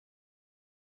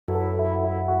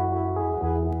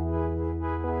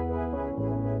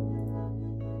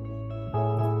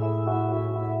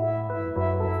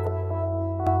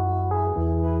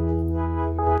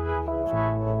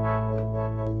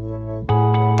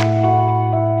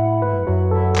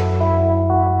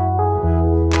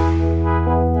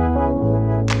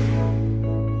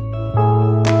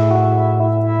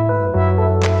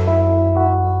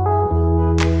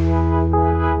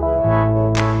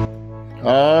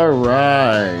All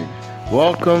right.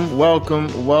 Welcome,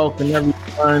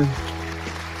 everyone.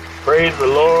 Praise the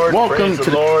Lord. Welcome Praise the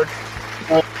to the Lord.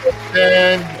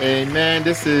 Amen.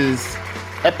 This is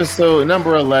episode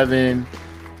number 11,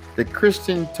 the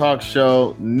Christian Talk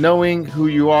Show, Knowing Who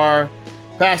You Are.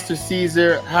 Pastor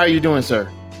Caesar, how are you doing, sir?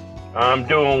 I'm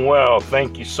doing well.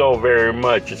 Thank you so very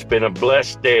much. It's been a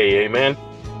blessed day. Amen.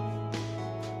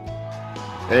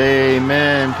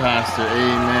 Amen, Pastor.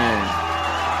 Amen.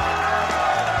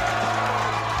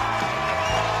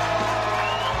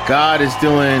 God is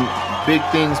doing big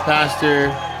things,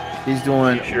 Pastor. He's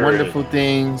doing wonderful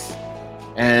things,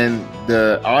 and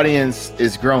the audience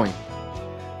is growing.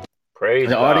 Praise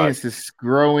the God. audience is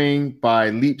growing by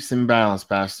leaps and bounds,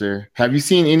 Pastor. Have you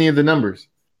seen any of the numbers?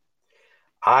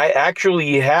 I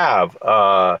actually have.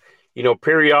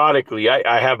 Periodically,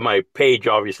 I have my page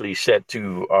obviously set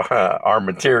to our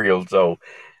material. So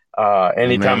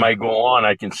anytime Amen. I go on,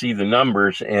 I can see the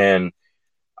numbers. And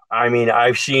I mean,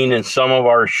 I've seen in some of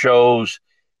our shows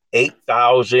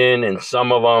 8,000, and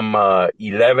some of them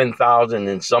 11,000,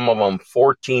 and some of them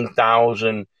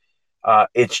 14,000.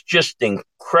 It's just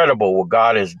incredible what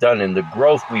God has done and the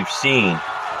growth we've seen.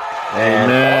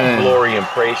 And all glory and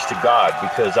praise to God,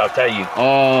 because I'll tell you,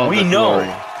 we know,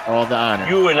 glory, all the honor.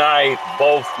 You and I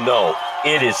both know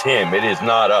it is Him. It is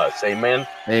not us. Amen.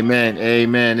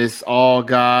 Amen. It's all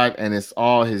God, and it's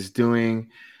all His doing.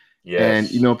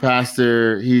 Yes. And,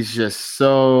 Pastor, He's just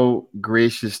so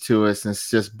gracious to us, and it's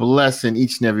just blessing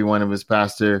each and every one of us,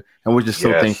 Pastor. And we're just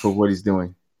so thankful for what He's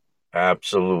doing.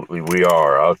 Absolutely, we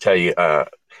are. I'll tell you,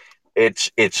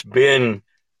 it's been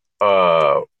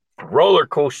a roller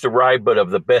coaster ride, but of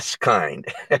the best kind.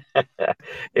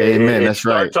 Amen. It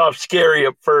starts off scary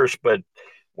at first, but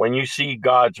when you see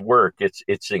God's work,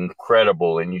 it's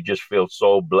incredible, and you just feel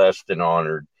so blessed and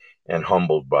honored and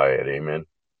humbled by it. Amen.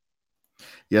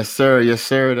 Yes, sir.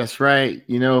 That's right.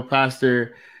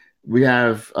 Pastor, we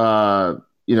have,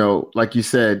 like you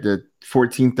said, the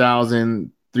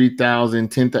 14,000, 3,000,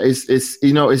 10,000.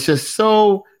 It's just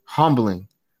so humbling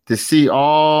to see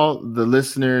all the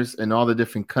listeners in all the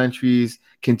different countries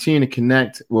continue to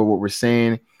connect with what we're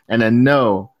saying. And I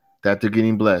know that they're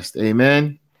getting blessed.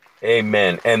 Amen.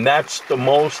 Amen. And that's the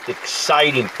most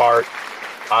exciting part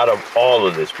out of all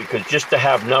of this, because just to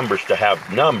have numbers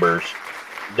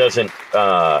doesn't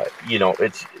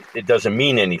it doesn't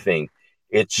mean anything.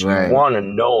 It's right. You want to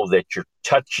know that you're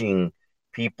touching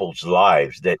people's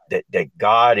lives, that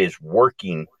God is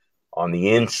working on the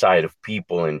inside of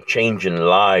people and changing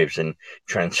lives and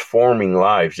transforming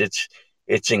lives.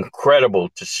 It's incredible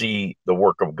to see the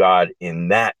work of God in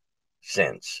that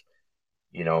sense,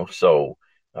 so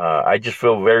I just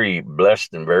feel very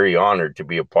blessed and very honored to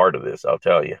be a part of this, I'll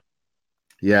tell you.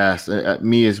 Yes,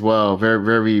 me as well. Very,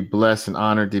 very blessed and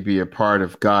honored to be a part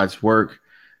of God's work.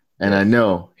 And yes. I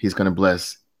know He's going to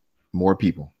bless more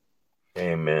people.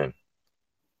 Amen.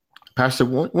 Pastor,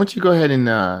 why don't you go ahead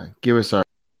and give us our...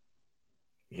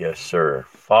 Yes, sir.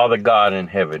 Father God in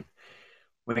heaven,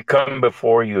 we come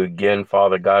before you again,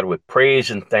 Father God, with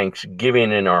praise and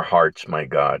thanksgiving in our hearts, my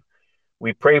God.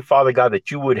 We pray, Father God,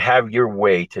 that you would have your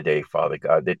way today, Father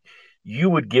God, that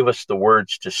you would give us the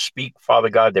words to speak, Father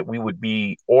God, that we would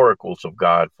be oracles of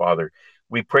God, Father.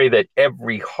 We pray that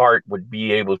every heart would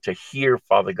be able to hear,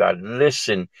 Father God,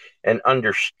 listen and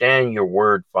understand your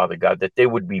word, Father God, that they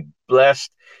would be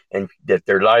blessed and that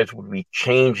their lives would be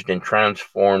changed and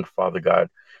transformed, Father God.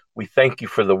 We thank you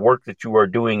for the work that you are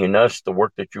doing in us, the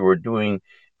work that you are doing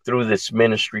through this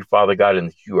ministry, Father God, and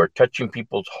that you are touching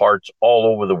people's hearts all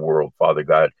over the world, Father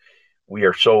God. We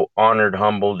are so honored,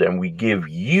 humbled, and we give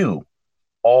you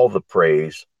all the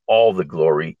praise, all the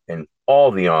glory, and all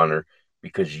the honor,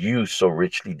 because you so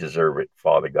richly deserve it,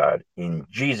 Father God. In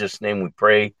Jesus' name we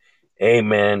pray,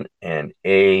 amen and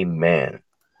amen.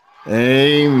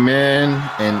 Amen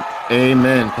and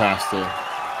amen, Pastor.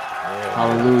 Amen.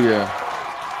 Hallelujah.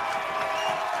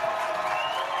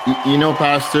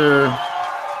 Pastor,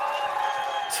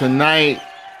 tonight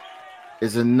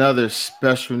is another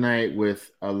special night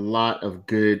with a lot of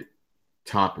good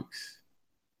topics.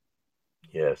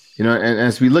 Yes. And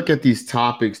as we look at these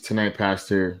topics tonight,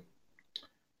 Pastor,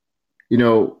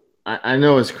 I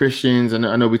know as Christians, and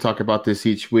I know we talk about this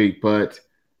each week, but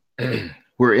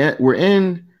we're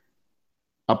in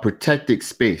a protected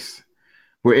space.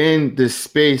 We're in this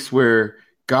space where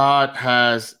God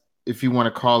has, if you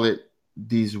want to call it,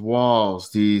 these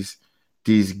walls, these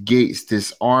gates,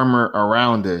 this armor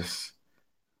around us.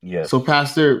 Yes. So,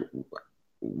 Pastor,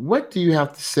 what do you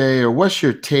have to say, or what's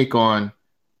your take on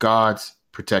God's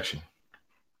protection?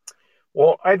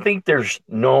 Well, I think there's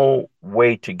no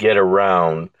way to get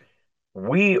around.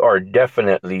 We are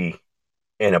definitely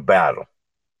in a battle.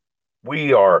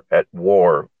 We are at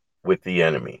war with the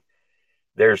enemy.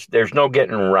 There's no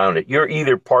getting around it. You're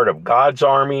either part of God's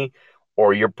army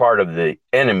or you're part of the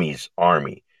enemy's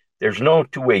army. There's no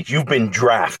two ways. You've been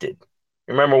drafted.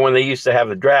 Remember when they used to have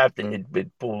the draft and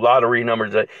you'd pull lottery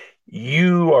numbers?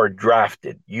 You are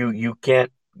drafted. You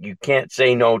can't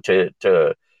say no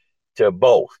to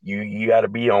both. You got to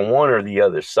be on one or the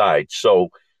other side. So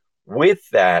with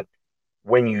that,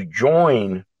 when you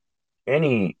join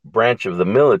any branch of the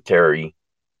military,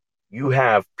 you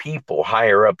have people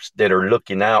higher ups that are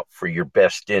looking out for your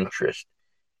best interest.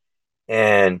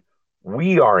 And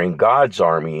we are in God's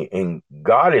army, and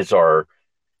God is our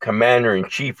commander in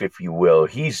chief, if you will.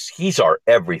 He's our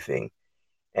everything.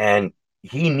 And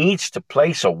he needs to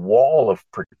place a wall of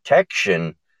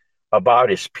protection about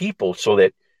his people so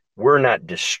that we're not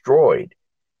destroyed.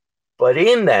 But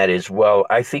in that as well,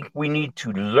 I think we need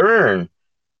to learn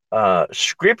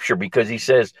scripture, because he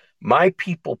says, my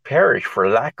people perish for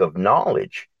lack of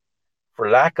knowledge, for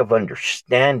lack of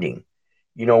understanding.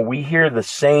 We hear the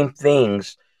same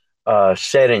things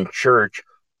said in church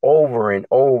over and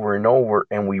over and over,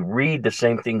 and we read the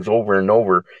same things over and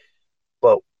over.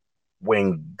 But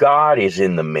when God is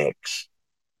in the mix,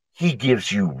 he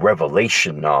gives you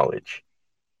revelation knowledge.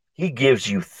 He gives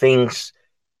you things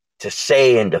to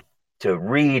say and to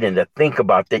read and to think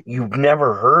about that you've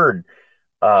never heard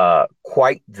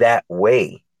quite that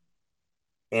way.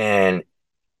 And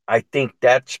I think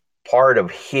that's part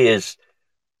of his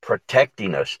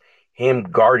protecting us, him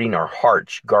guarding our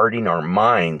hearts, guarding our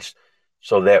minds,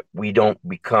 so that we don't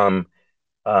become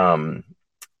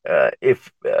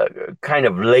if kind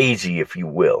of lazy, if you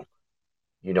will.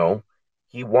 You know,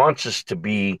 he wants us to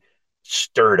be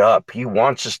stirred up. He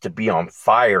wants us to be on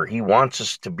fire. He wants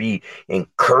us to be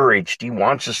encouraged. He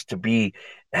wants us to be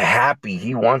happy.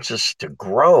 He wants us to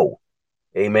grow.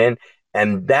 Amen.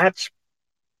 And that's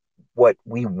what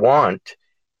we want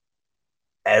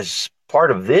as part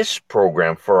of this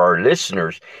program for our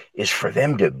listeners, is for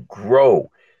them to grow,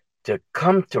 to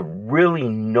come to really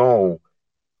know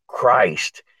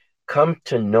Christ, come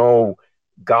to know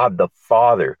God the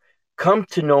Father, come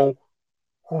to know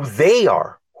who they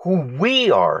are, who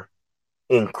we are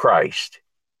in Christ.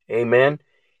 Amen.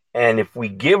 And if we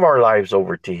give our lives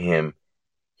over to him,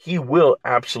 he will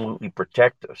absolutely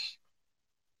protect us.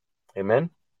 Amen.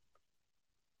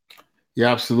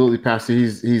 Yeah, absolutely, Pastor.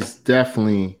 He's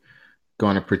definitely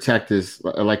going to protect us.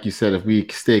 Like you said, if we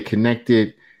stay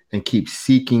connected and keep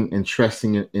seeking and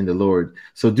trusting in the Lord.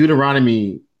 So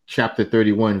Deuteronomy chapter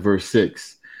 31, verse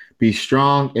 6. Be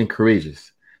strong and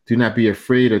courageous. Do not be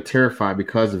afraid or terrified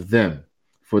because of them.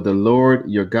 For the Lord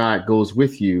your God goes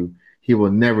with you. He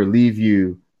will never leave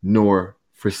you nor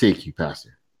forsake you,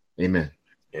 Pastor. Amen.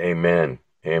 Amen.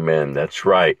 Amen. That's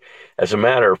right. As a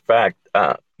matter of fact,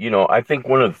 I think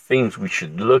one of the things we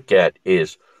should look at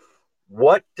is,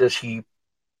 what does he,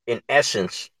 in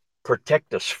essence,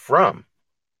 protect us from,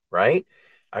 right?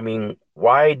 I mean,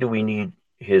 why do we need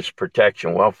his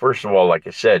protection? Well, first of all, like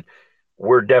I said,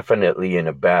 we're definitely in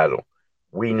a battle.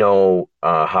 We know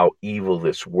how evil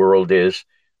this world is.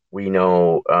 We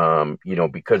know,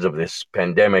 because of this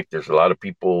pandemic, there's a lot of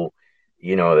people,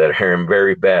 that are in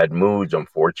very bad moods,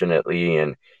 unfortunately,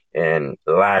 and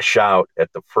lash out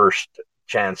at the first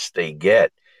chance they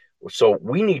get. So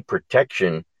we need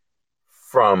protection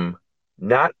from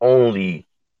not only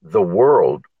the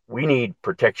world, we need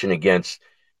protection against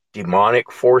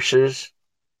demonic forces.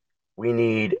 We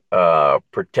need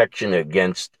protection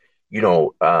against,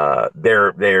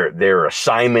 their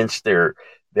assignments,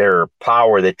 their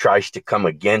power that tries to come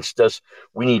against us.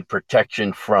 We need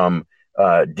protection from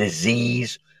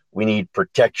disease. We need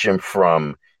protection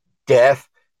from death.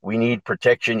 We need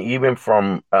protection even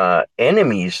from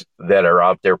enemies that are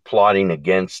out there plotting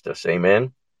against us.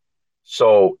 Amen.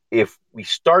 So if we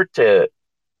start to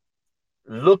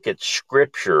look at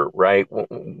scripture, right?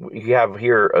 We have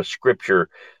here a scripture,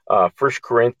 1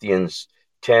 Corinthians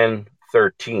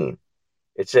 10:13.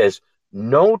 It says,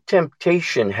 no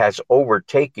temptation has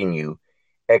overtaken you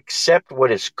except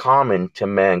what is common to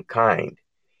mankind.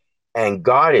 And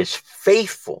God is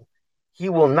faithful. He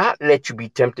will not let you be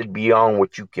tempted beyond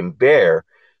what you can bear.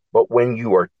 But when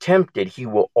you are tempted, he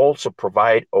will also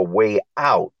provide a way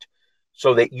out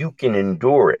so that you can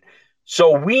endure it.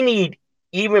 So we need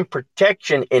even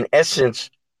protection, in essence,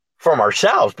 from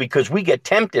ourselves, because we get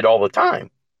tempted all the time.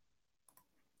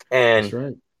 That's And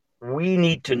right. we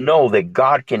need to know that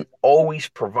God can always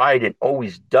provide, and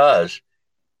always does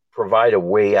provide, a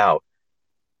way out.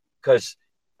 Because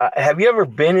have you ever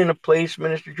been in a place,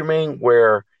 Minister Jermaine,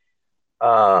 where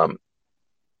um,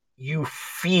 you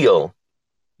feel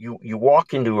you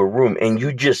walk into a room and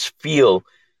you just feel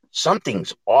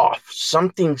something's off,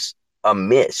 something's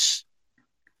amiss,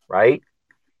 right?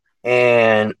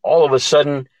 And all of a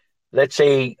sudden, let's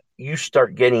say you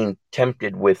start getting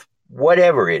tempted with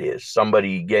whatever it is,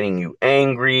 somebody getting you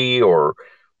angry, or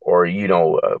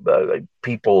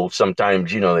people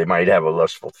sometimes, they might have a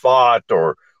lustful thought,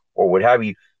 or what have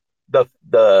you. The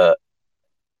the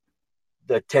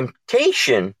the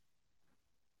temptation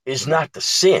is not the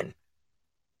sin,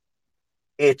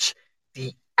 it's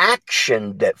the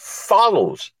action that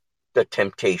follows the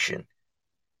temptation.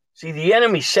 See, the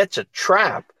enemy sets a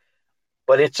trap,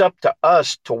 but it's up to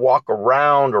us to walk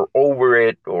around or over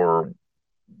it or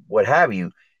what have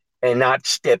you, and not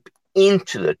step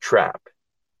into the trap,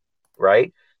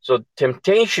 right? So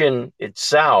temptation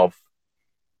itself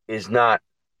is not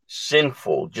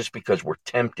sinful just because we're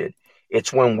tempted.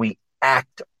 It's when we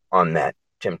act on that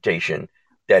temptation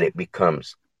that it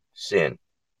becomes sin.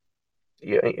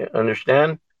 You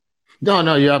understand? No,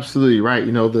 no, you're absolutely right.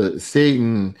 The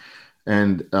Satan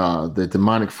and the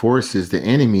demonic forces, the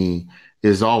enemy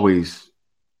is always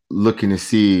looking to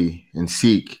see and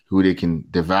seek who they can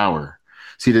devour.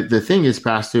 See, the thing is,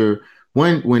 Pastor,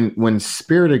 when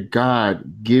Spirit of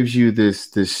God gives you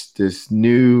this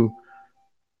new,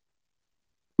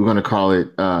 we're going to call it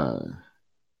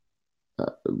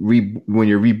when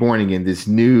you're reborn again, this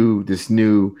new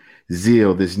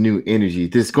zeal, this new energy.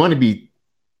 There's going to be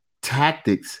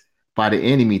tactics by the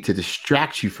enemy to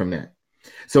distract you from that.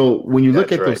 So when you look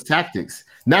That's at right. those tactics,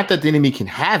 not that the enemy can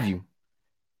have you,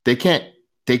 they can't,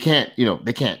 they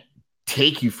can't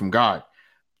take you from God,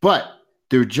 but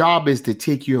their job is to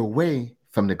take you away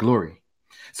from the glory.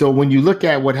 So when you look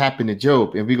at what happened to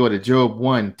Job, and we go to Job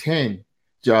 1:10,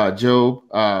 Job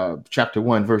chapter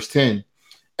 1, verse 10,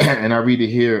 and I read it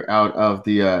here out of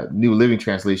the New Living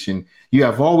Translation. You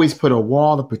have always put a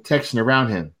wall of protection around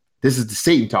him. This is the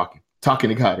Satan talking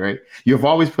to God, right? You have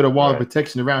always put a wall of Right.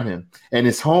 protection around him and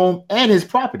his home and his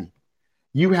property.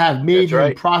 You have made That's him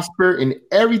right. prosper in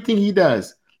everything he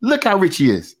does. Look how rich he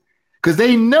is. Because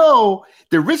they know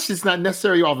the richness is not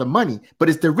necessarily all the money, but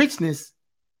it's the richness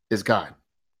is God.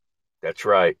 That's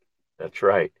right. That's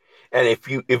right. And if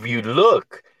you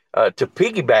look, to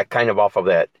piggyback kind of off of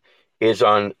that, is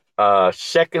on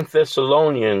Second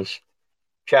Thessalonians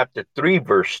chapter 3,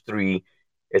 verse 3.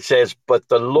 It says, "But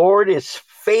the Lord is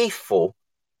faithful,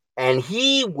 and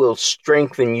he will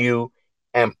strengthen you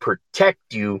and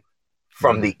protect you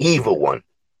from Mm. the evil one."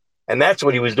 And that's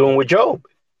what he was doing with Job,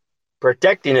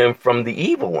 protecting him from the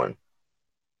evil one.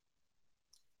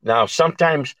 Now,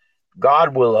 sometimes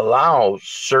God will allow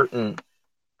certain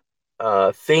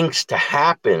things to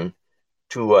happen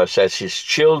to us as his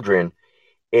children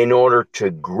in order to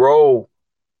grow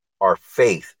our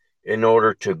faith, in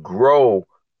order to grow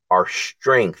our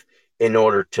strength, in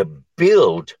order to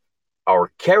build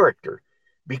our character.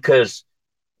 Because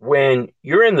when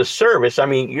you're in the service, I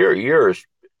mean, you're an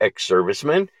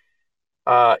ex-serviceman.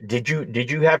 Did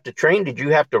you have to train? Did you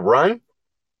have to run?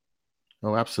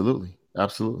 Oh, absolutely.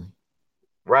 Absolutely.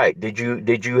 Right. Did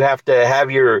you have to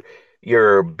have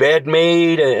your bed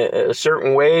made a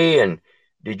certain way, and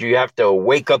did you have to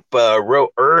wake up real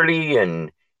early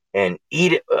and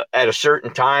eat it at a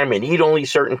certain time and eat only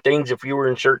certain things if you were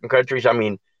in certain countries? I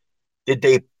mean, did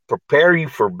they prepare you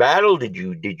for battle? Did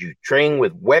you train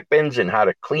with weapons and how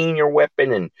to clean your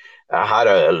weapon and how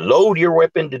to load your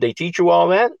weapon? Did they teach you all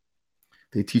that?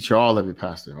 They teach you all of it,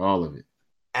 Pastor, all of it.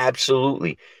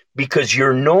 Absolutely. Because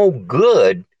you're no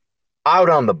good out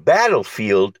on the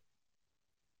battlefield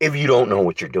if you don't know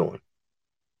what you're doing,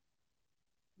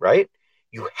 right?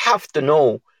 You have to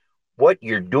know what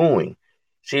you're doing.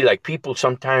 See, like people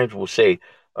sometimes will say,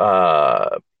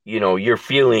 you're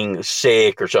feeling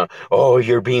sick or something. Oh,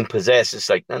 you're being possessed. It's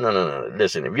like, no, no, no, no.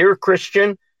 Listen, if you're a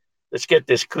Christian, let's get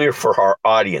this clear for our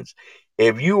audience.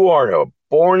 If you are a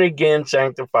born again,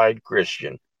 sanctified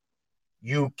Christian,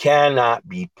 you cannot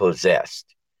be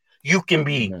possessed. You can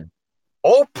be Amen.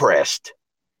 oppressed,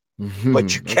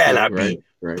 but you Okay, cannot right, be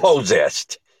right.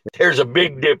 possessed. There's a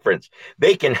big difference.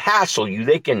 They can hassle you.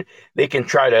 They can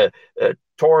try to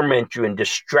torment you and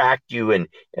distract you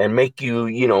and make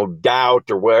you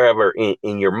doubt or wherever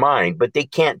in your mind, but they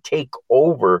can't take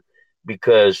over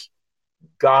because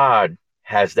God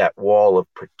has that wall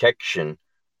of protection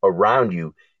around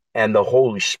you, and the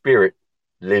Holy Spirit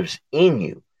lives in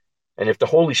you. And if the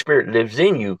Holy Spirit lives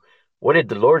in you, what did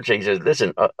the Lord say? He says,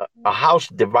 listen, a house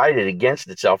divided against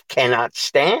itself cannot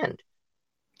stand.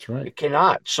 That's right. It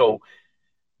cannot. So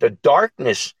the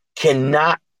darkness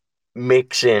cannot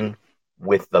mix in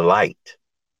with the light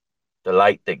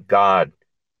that God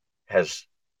has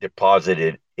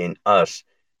deposited in us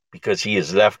because he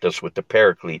has left us with the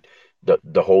Paraclete,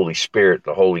 the Holy Spirit,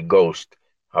 the Holy Ghost,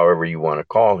 however you want to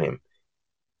call him.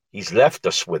 He's left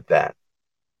us with that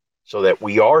so that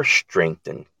we are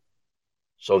strengthened,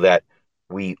 so that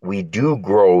we do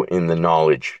grow in the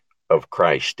knowledge of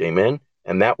Christ. Amen.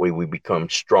 And that way we become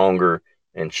stronger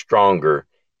and stronger.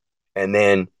 And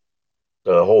then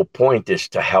the whole point is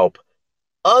to help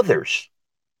others,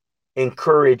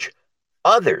 encourage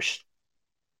others,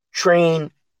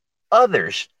 train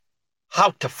others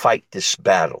how to fight this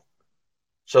battle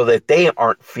so that they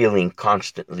aren't feeling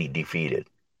constantly defeated.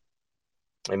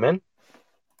 Amen.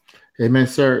 Amen,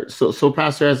 sir. So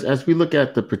Pastor, as we look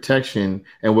at the protection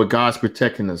and what God's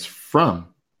protecting us from,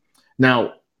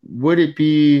 now, would it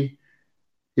be,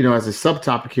 as a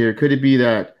subtopic here, could it be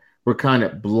that we're kind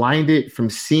of blinded from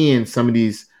seeing some of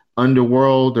these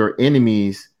underworld or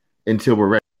enemies until we're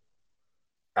ready?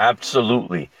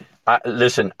 Absolutely.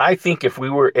 Listen, I think if we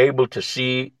were able to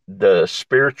see the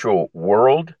spiritual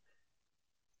world,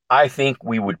 I think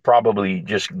we would probably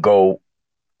just go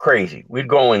crazy. We'd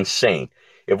go insane.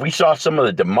 If we saw some of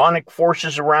the demonic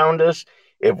forces around us,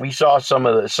 if we saw some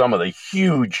of the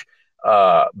huge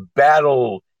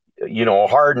battle,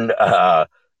 hardened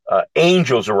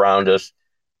angels around us,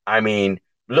 I mean,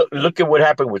 look at what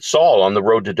happened with Saul on the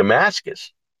road to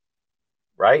Damascus,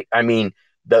 right? I mean,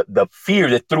 the fear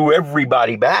that threw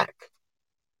everybody back,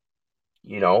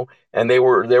 and they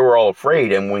were all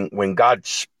afraid. And when God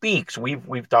speaks,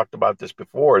 we've talked about this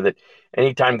before, that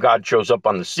anytime God shows up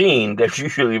on the scene, there's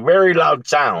usually a very loud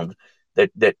sound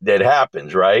that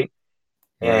happens, right?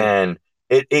 And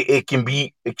it can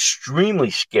be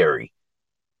extremely scary.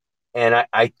 And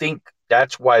I think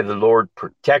that's why the Lord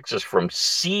protects us from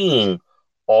seeing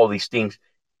all these things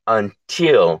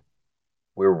until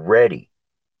we're ready.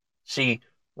 See,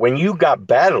 when you got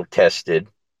battle tested,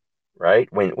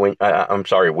 right? When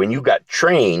you got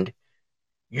trained,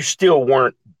 you still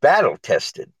weren't battle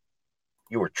tested.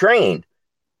 You were trained,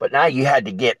 but now you had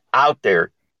to get out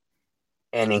there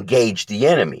and engage the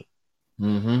enemy.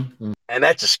 Mm-hmm. And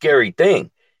that's a scary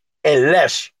thing,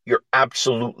 unless you're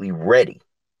absolutely ready.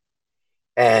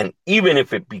 And even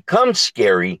if it becomes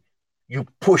scary, you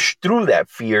push through that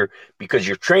fear because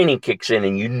your training kicks in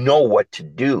and you know what to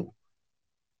do.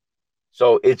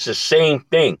 So it's the same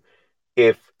thing.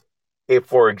 If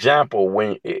for example,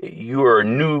 when you are a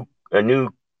new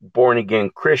born again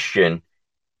Christian,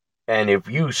 and if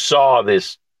you saw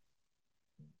this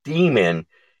demon,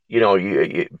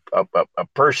 a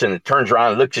person that turns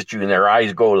around and looks at you and their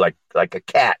eyes go like a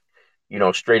cat,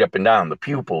 straight up and down the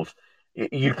pupils,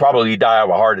 you'd probably die of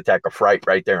a heart attack of fright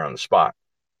right there on the spot.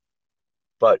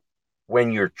 But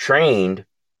when you're trained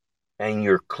and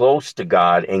you're close to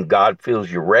God and God feels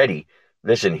you're ready,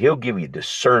 listen, he'll give you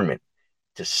discernment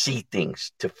to see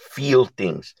things, to feel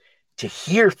things, to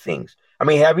hear things. I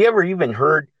mean, have you ever even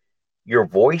heard your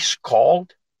voice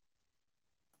called?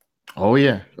 Oh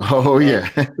yeah. Oh yeah.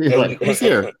 Like, who's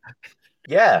here?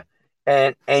 Yeah.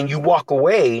 And you walk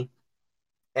away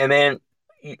and then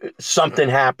something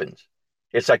happens.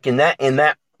 It's like in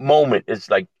that moment, it's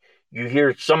like you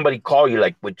hear somebody call you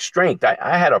like with strength.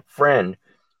 I had a friend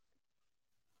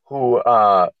who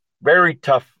very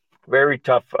tough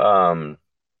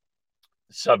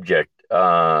subject.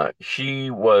 She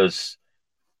was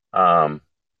um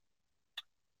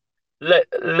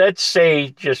let's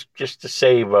say, just to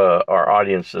save our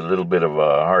audience a little bit of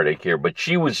a heartache here, but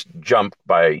she was jumped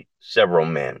by several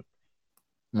men,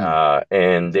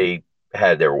 and they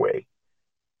had their way.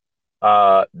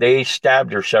 They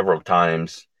stabbed her several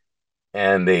times,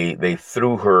 and they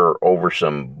threw her over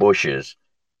some bushes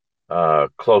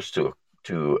close to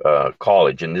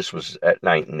college, and this was at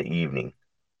night in the evening.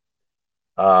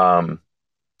 Um,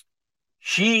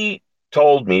 she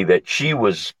told me that she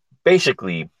was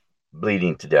basically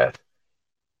bleeding to death.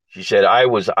 She said, I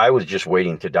was just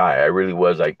waiting to die. I really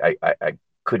was. I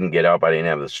couldn't get up. I didn't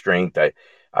have the strength.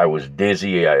 I was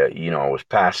dizzy. I was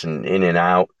passing in and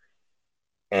out.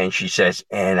 And she says,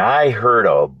 and I heard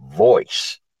a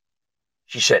voice.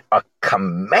 She said, a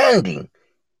commanding,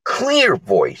 clear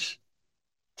voice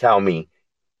tell me,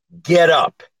 get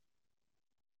up.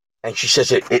 And she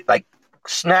says, it like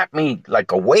snapped me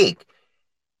like awake.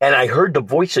 And I heard the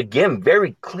voice again,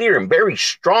 very clear and very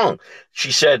strong.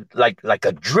 She said, like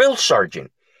a drill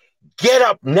sergeant, get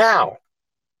up now.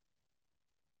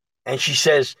 And she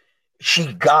says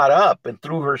she got up and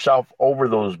threw herself over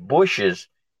those bushes.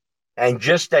 And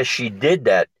just as she did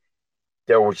that,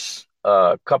 there was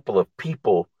a couple of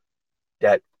people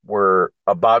that were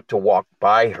about to walk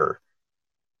by her.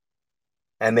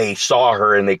 And they saw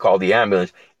her and they called the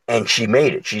ambulance. And she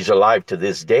made it. She's alive to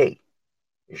this day.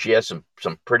 She has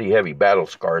some pretty heavy battle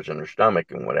scars in her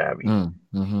stomach and what have you.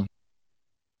 Mm-hmm.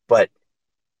 But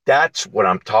that's what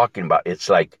I'm talking about. It's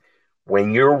like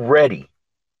when you're ready,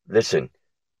 listen,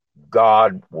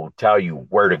 God will tell you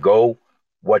where to go,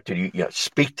 what to do. You know,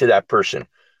 speak to that person.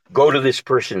 Go to this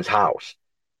person's house.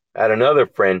 I had another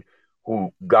friend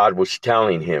who God was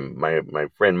telling him, my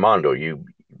friend Mondo,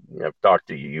 I've talked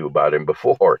to you about him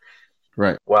before.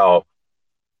 Right. Well,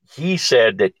 he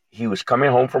said that he was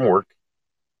coming home from work.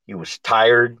 He was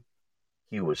tired.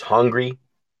 He was hungry.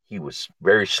 He was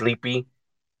very sleepy.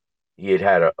 He had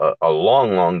had a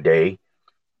long, long day.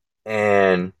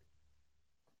 And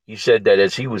he said that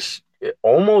as he was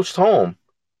almost home,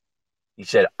 he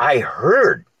said, I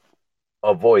heard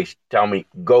a voice tell me,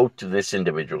 go to this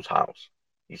individual's house.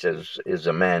 He says, is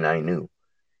a man I knew.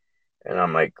 And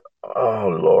I'm like, oh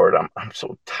Lord, I'm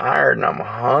so tired and I'm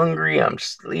hungry. I'm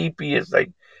sleepy. It's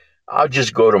like, I'll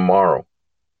just go tomorrow.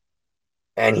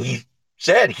 And he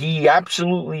said he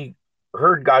absolutely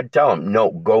heard God tell him,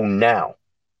 no, go now.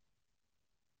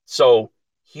 So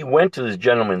he went to this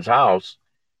gentleman's house.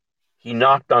 He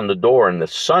knocked on the door, and the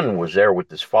son was there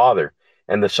with his father.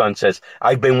 And the son says,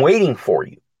 I've been waiting for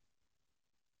you.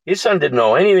 His son didn't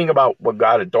know anything about what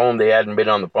God had told him. They hadn't been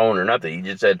on the phone or nothing. He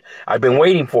just said, I've been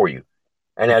waiting for you.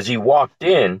 And as he walked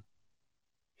in,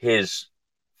 his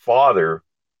father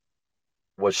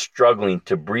was struggling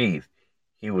to breathe.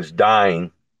 He was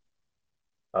dying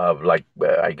of, like,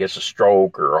 I guess, a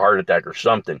stroke or a heart attack or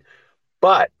something.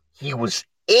 But he was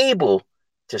able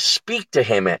to speak to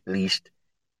him at least.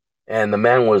 And the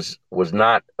man was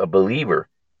not a believer.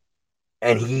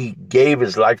 And he gave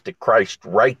his life to Christ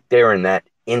right there in that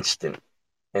instant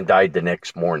and died the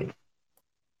next morning.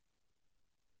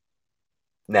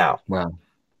 Now, Wow.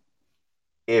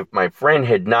 if my friend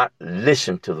had not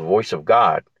listened to the voice of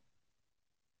God,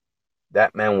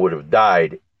 that man would have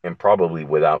died and probably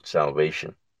without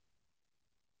salvation.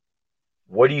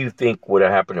 What do you think would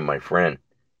have happened to my friend?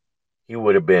 He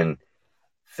would have been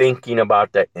thinking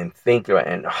about that and thinking,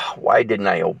 and why didn't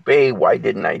I obey? Why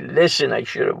didn't I listen? I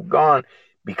should have gone,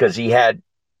 because he had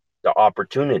the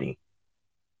opportunity.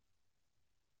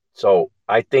 So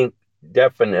I think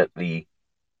definitely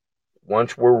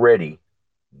once we're ready,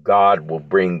 God will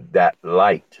bring that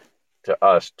light to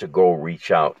us to go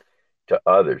reach out to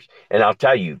others. And I'll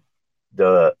tell you,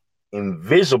 the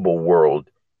invisible world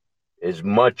is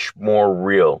much more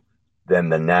real than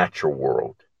the natural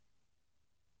world.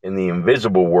 In the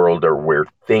invisible world are where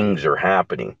things are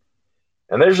happening.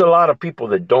 And there's a lot of people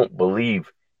that don't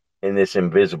believe in this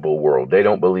invisible world. They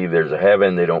don't believe there's a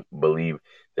heaven. They don't believe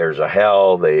there's a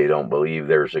hell. They don't believe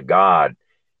there's a God.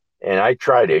 And I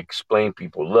try to explain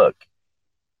people, look,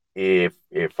 if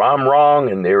I'm wrong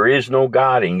and there is no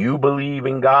God and you believe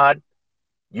in God,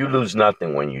 you lose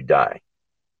nothing when you die.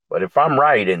 But if I'm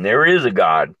right and there is a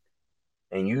God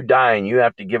and you die and you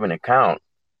have to give an account,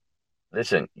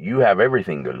 listen, you have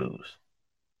everything to lose.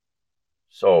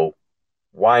 So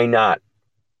why not,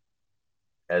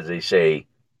 as they say,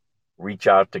 reach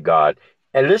out to God?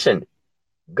 And listen,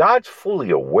 God's fully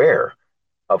aware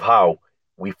of how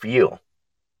we feel,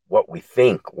 what we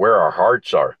think, where our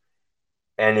hearts are.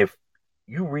 And if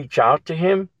you reach out to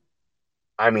him,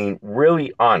 I mean,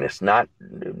 really honest, not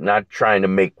trying to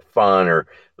make fun, or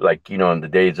like, in the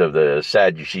days of the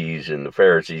Sadducees and the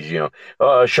Pharisees,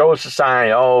 show us a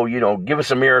sign, oh, give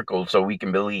us a miracle so we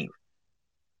can believe.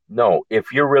 No,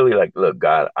 if you're really like, look,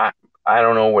 God, I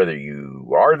don't know whether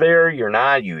you are there, you're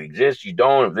not, you exist, you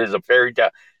don't, if there's a fairy tale,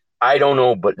 I don't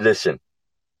know, but listen,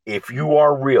 if you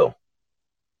are real,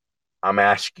 I'm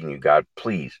asking you, God,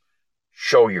 please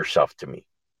show yourself to me.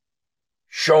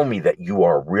 Show me that you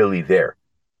are really there.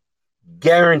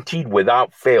 Guaranteed,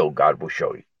 without fail, God will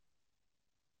show you.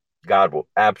 God will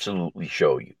absolutely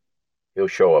show you. He'll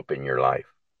show up in your life.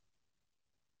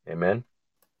 Amen.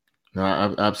 No,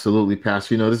 absolutely,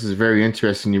 Pastor. This is very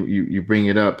interesting. You bring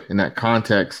it up in that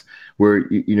context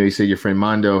where you say your friend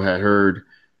Mondo had heard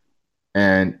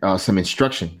and some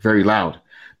instruction very loud.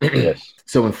 Yes.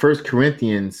 So in First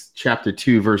Corinthians chapter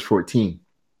 2, verse 14,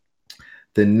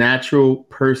 the natural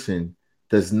person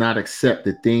does not accept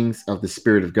the things of the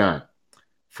Spirit of God,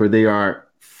 for they are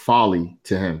folly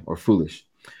to him, or foolish,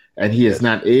 and he is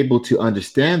not able to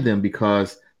understand them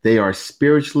because they are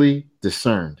spiritually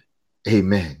discerned.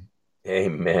 Amen.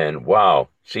 Amen. Wow.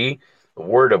 See, the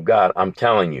word of God, I'm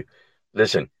telling you.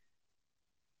 Listen,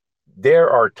 there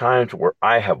are times where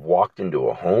I have walked into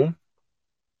a home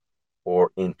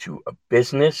or into a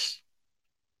business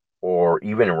or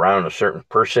even around a certain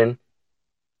person.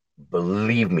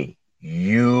 Believe me,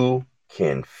 you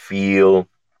can feel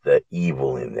the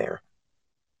evil in there.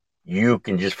 You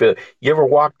can just feel it. You ever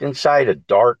walked inside a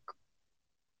dark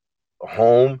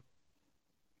home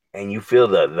and you feel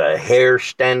the hair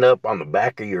stand up on the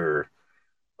back of your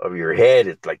head?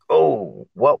 It's like, oh,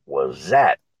 what was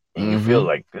that? And you feel Mm-hmm.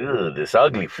 like, ugh, this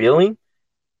ugly feeling.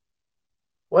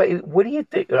 What do you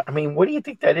think? I mean, what do you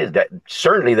think that is? That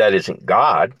certainly that isn't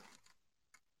God,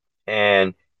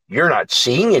 and you're not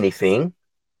seeing anything.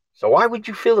 So why would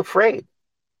you feel afraid?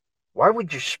 Why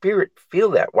would your spirit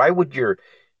feel that? Why would your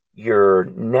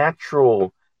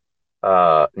natural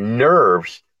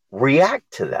nerves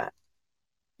react to that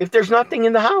if there's nothing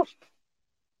in the house?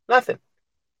 Nothing,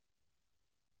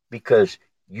 because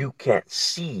you can't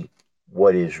see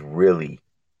what is really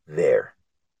there,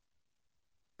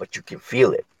 but you can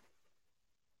feel it.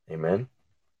 Amen.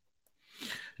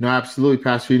 No, absolutely,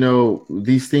 Pastor. You know,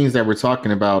 these things that we're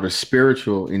talking about are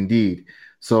spiritual indeed.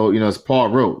 So, you know, as Paul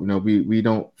wrote, you know, we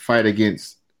don't fight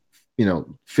against, you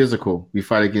know, physical. We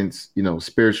fight against, you know,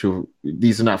 spiritual.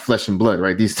 These are not flesh and blood,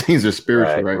 right? These things are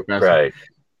spiritual, Right, right, Pastor?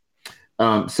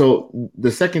 right. So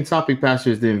the second topic, Pastor,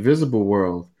 is the invisible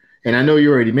world. And I know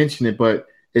you already mentioned it, but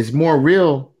it's more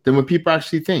real than what people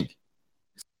actually think.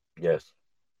 Yes,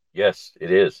 yes,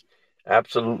 it is.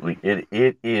 Absolutely,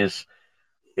 it is.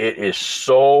 It is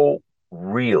so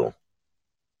real.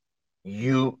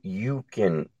 You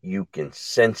can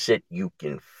sense it. You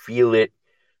can feel it.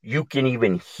 You can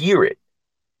even hear it.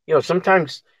 You know,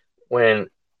 sometimes when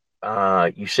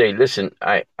you say, "Listen,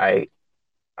 I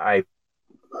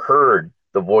heard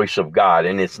the voice of God,"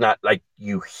 and it's not like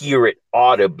you hear it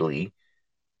audibly.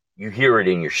 You hear it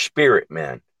in your spirit,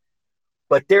 man.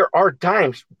 But there are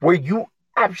times where you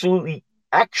absolutely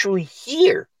actually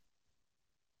hear.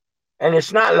 And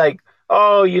it's not like,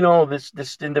 oh, you know,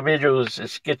 this individual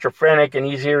is schizophrenic and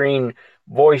he's hearing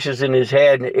voices in his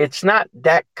head. It's not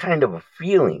that kind of a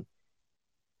feeling.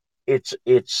 It's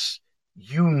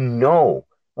you know.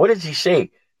 What does he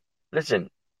say? Listen,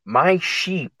 my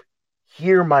sheep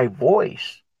hear my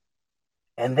voice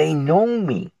and they know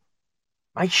me.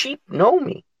 My sheep know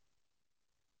me.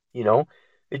 You know,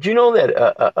 did you know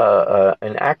that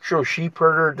an actual sheep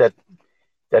herder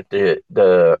that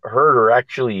the herder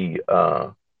actually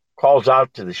calls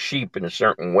out to the sheep in a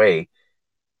certain way,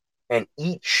 and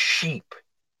each sheep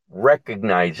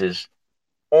recognizes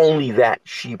only that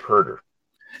sheep herder.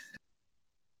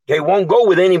 They won't go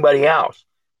with anybody else.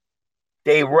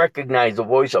 They recognize the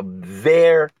voice of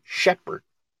their shepherd.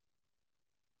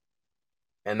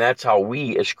 And that's how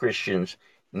we as Christians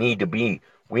need to be.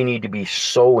 We need to be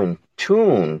so in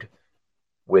tuned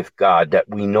with God that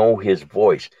we know his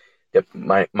voice. That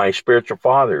my spiritual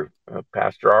father,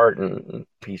 Pastor Art, and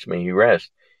peace may he rest,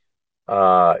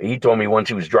 he told me once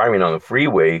he was driving on the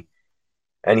freeway,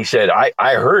 and he said,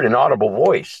 I heard an audible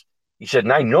voice. He said,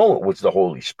 and I know it was the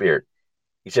Holy Spirit.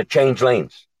 He said, change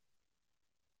lanes.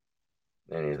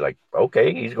 And he's like,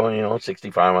 okay, he's going,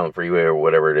 65 on the freeway or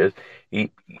whatever it is.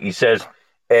 He says,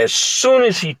 as soon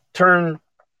as he turned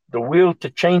the wheel to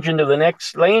change into the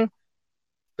next lane,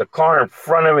 the car in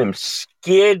front of him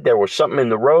skid. There was something in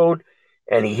the road,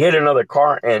 and he hit another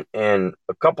car, and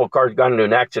a couple of cars got into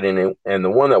an accident, and the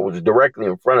one that was directly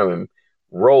in front of him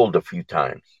rolled a few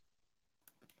times.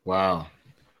 Wow.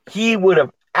 He would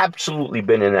have absolutely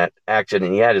been in that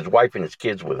accident. He had his wife and his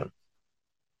kids with him.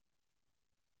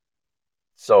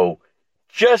 So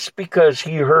just because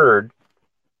he heard,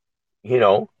 you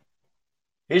know,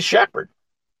 his shepherd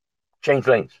change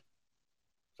lanes,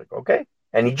 it's like, okay.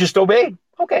 And he just obeyed.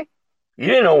 Okay. He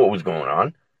didn't know what was going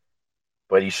on,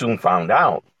 but he soon found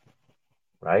out,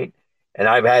 right? And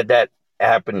I've had that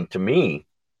happen to me,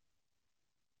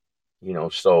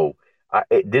 so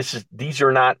these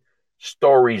are not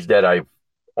stories that I've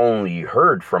only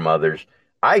heard from others.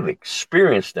 I've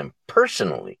experienced them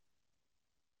personally.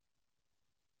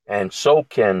 And so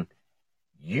can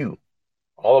you,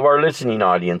 all of our listening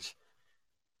audience.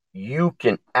 You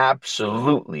can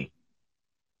absolutely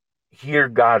hear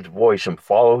God's voice and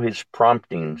follow his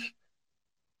promptings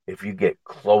if you get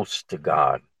close to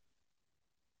God,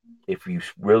 if you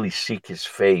really seek his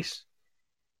face,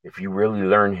 if you really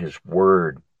learn his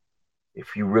word,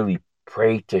 if you really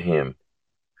pray to him,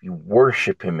 if you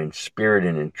worship him in spirit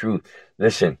and in truth.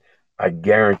 Listen, I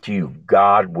guarantee you,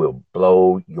 God will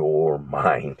blow your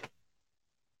mind.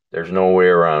 There's no way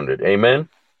around it. Amen.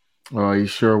 Oh, you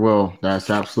sure will. That's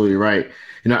absolutely right.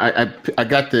 You know, I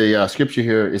got the scripture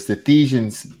here. It's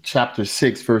Ephesians chapter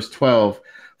 6, verse 12.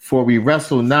 For we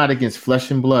wrestle not against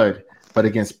flesh and blood, but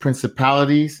against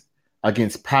principalities,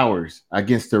 against powers,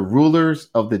 against the rulers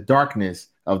of the darkness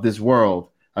of this world,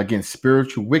 against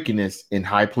spiritual wickedness in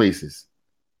high places.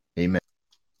 Amen.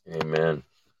 Amen.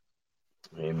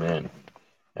 Amen.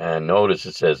 And notice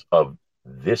it says of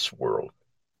this world,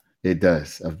 It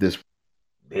does of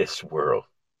this world,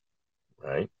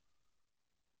 right?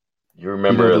 You you know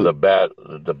remember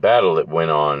the the battle that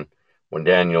went on when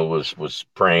Daniel was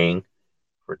praying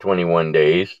for 21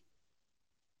 days,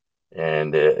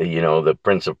 and the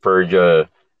Prince of Persia,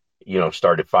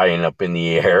 started fighting up in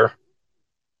the air,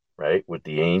 right, with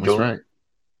the That's angels. right.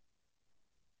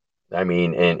 I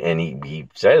mean, and he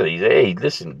said, hey,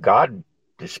 listen, God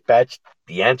dispatched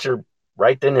the answer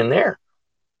right then and there.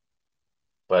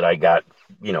 But I got,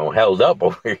 held up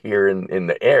over here in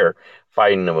the air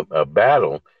fighting a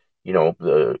battle.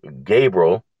 The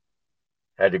Gabriel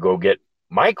had to go get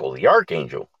Michael, the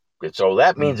archangel. And so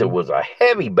that means it Hmm. was a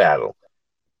heavy battle.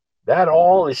 That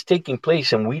all is taking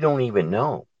place, and we don't even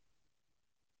know.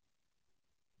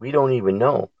 We don't even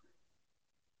know.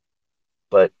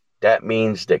 But that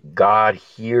means that God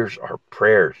hears our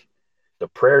prayers. The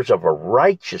prayers of a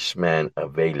righteous man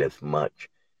availeth much.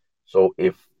 So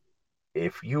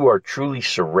if you are truly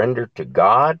surrendered to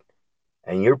God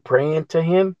and you're praying to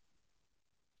him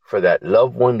for that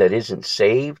loved one that isn't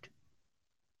saved,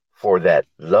 for that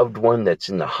loved one that's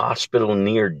in the hospital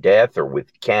near death or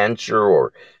with cancer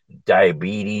or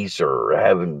diabetes or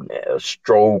having a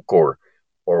stroke or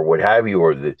what have you,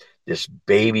 or this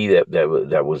baby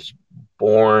that was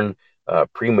born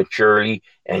prematurely,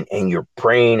 and you're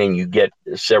praying and you get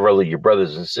several of your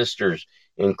brothers and sisters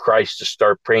in Christ to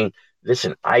start praying.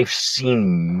 Listen, I've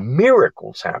seen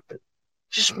miracles happen,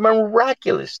 just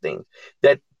miraculous things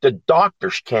that the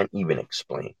doctors can't even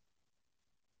explain.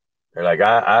 They're like,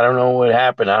 I don't know what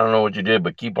happened. I don't know what you did,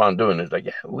 but keep on doing it. It's like,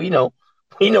 yeah, we know.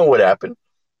 We know what happened.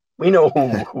 We know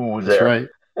who was That's there,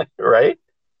 right. right?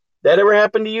 That ever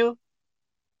happened to you?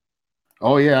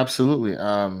 Oh yeah, absolutely.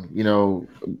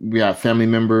 We have family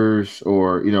members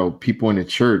or people in the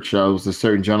church. It was a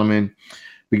certain gentleman.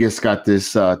 We just got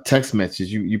this text message.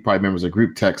 You probably remember, it was a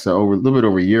group text over a little bit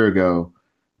over a year ago.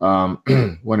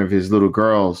 One of his little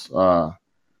girls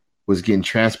was getting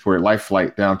transported life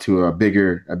flight down to a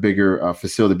bigger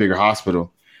facility, a bigger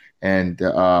hospital, and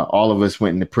all of us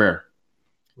went into prayer.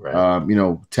 Right.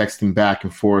 Texting back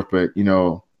and forth, but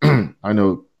I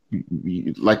know,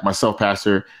 like myself,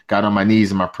 Pastor, got on my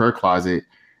knees in my prayer closet,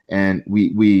 and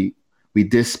we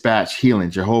dispatched healing,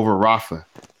 Jehovah Rapha,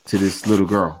 to this little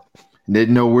girl. And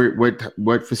didn't know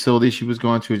what facility she was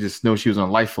going to. Just know she was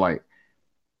on life flight.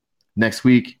 Next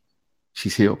week,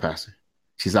 she's healed, Pastor.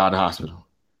 She's out of the hospital.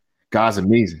 God's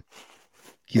amazing.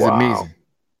 He's Wow. amazing.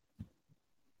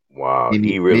 Wow. Made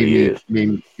He me, made really me, is. made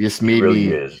me, just He made really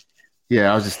me. is.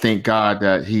 Yeah, I was just thank God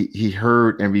that he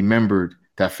heard and remembered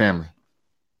that family.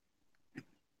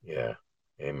 Yeah.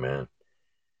 Amen.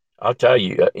 I'll tell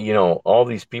you, all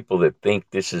these people that think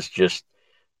this is just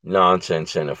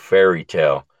nonsense and a fairy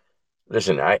tale.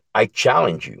 Listen, I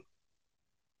challenge you.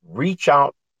 Reach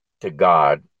out to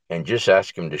God and just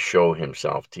ask him to show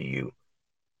himself to you.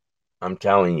 I'm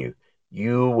telling you,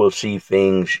 you will see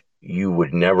things you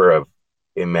would never have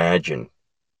imagined.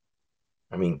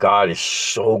 I mean, God is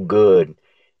so good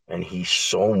and he's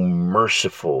so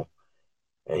merciful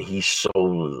and he's so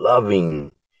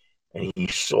loving and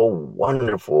he's so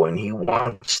wonderful and he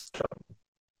wants the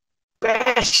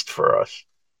best for us.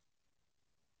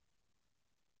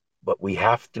 But we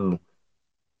have to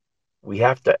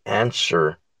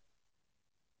answer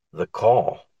the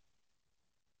call.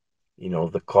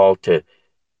 The call to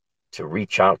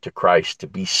reach out to Christ, to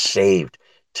be saved,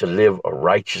 to live a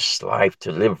righteous life,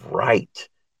 to live right,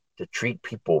 to treat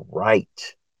people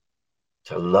right,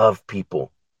 to love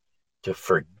people, to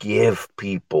forgive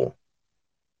people.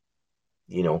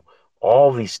 You know,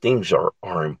 all these things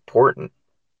are important.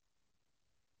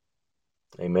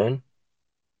 Amen.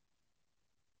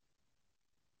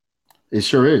 It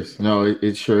sure is. No,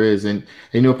 it sure is. And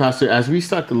Pastor, as we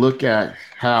start to look at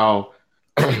how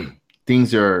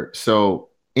things are so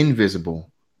invisible,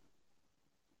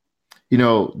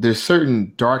 there's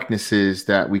certain darknesses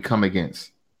that we come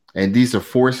against. And these are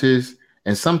forces.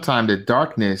 And sometimes the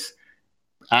darkness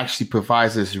actually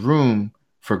provides us room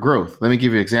for growth. Let me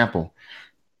give you an example.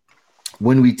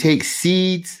 When we take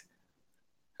seeds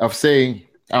of, say,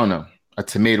 I don't know, a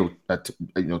tomato,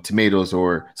 tomatoes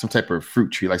or some type of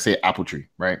fruit tree, like say apple tree,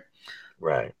 right?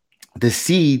 Right. The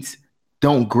seeds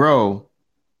don't grow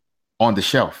on the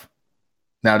shelf.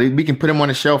 Now we can put them on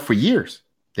the shelf for years.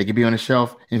 They could be on the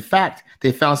shelf. In fact,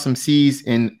 they found some seeds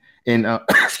in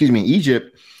excuse me,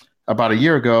 Egypt about a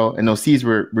year ago, and those seeds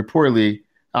were reportedly,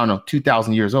 I don't know,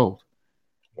 2,000 years old.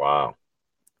 Wow.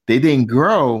 They didn't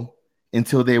grow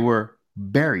until they were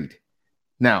buried.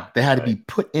 Now they had to be Right.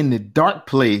 put in the dark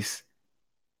place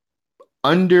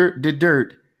under the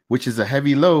dirt, which is a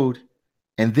heavy load,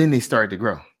 and then they started to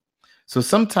grow. So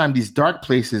sometimes these dark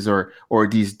places or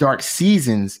these dark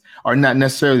seasons are not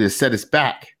necessarily to set us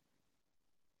back,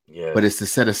 but it's to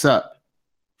set us up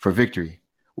for victory.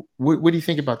 What do you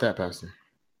think about that, Pastor?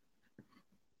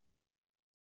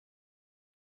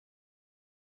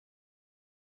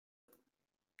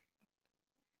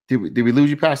 Did we lose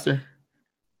you, Pastor?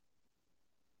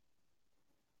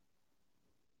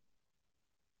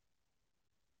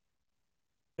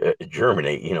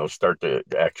 Germinate, start to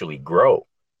actually grow.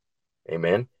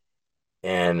 Amen.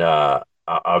 And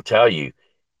I'll tell you,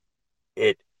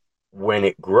 it when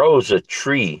it grows a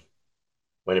tree,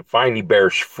 when it finally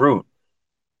bears fruit,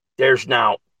 there's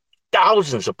now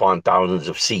thousands upon thousands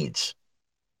of seeds.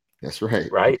 That's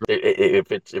right. Right?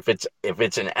 If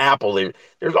it's an apple,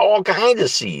 there's all kinds of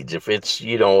seeds. If it's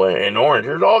an orange,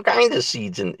 there's all kinds of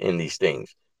seeds in these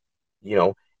things.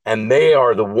 And they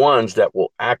are the ones that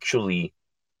will actually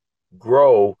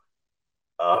grow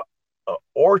a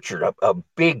orchard, a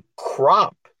big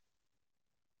crop.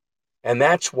 And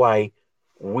that's why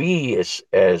we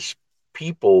as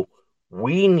people,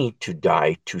 we need to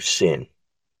die to sin.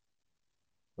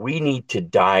 We need to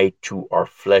die to our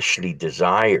fleshly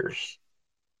desires,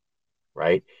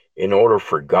 right? In order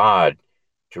for God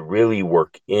to really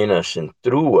work in us and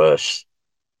through us,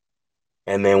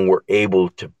 and then we're able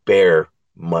to bear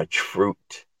much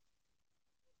fruit.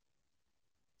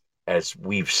 As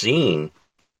we've seen,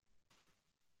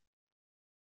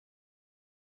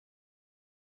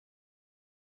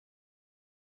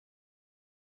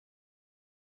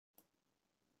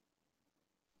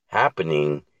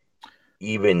 happening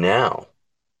even now.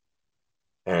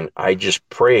 And I just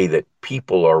pray that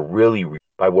people are really,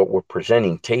 by what we're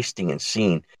presenting, tasting, and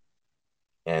seeing,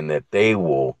 and that they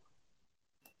will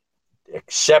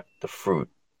accept the fruit,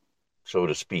 so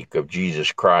to speak, of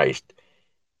Jesus Christ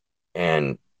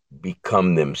and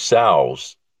become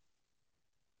themselves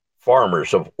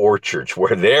farmers of orchards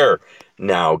where they're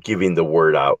now giving the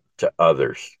word out to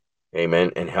others.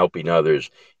 Amen. And helping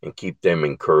others and keep them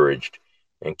encouraged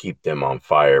and keep them on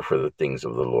fire for the things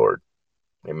of the Lord.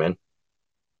 Amen.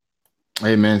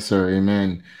 Amen, sir.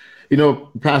 Amen.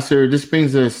 Pastor, this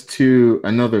brings us to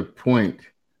another point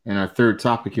in our third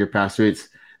topic here, Pastor. It's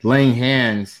laying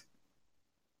hands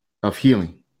of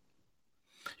healing.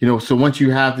 So once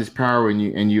you have this power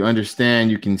and you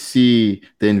understand, you can see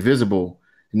the invisible.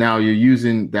 Now you're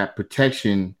using that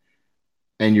protection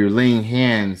and you're laying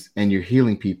hands and you're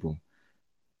healing people.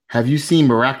 Have you seen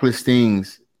miraculous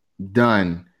things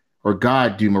done or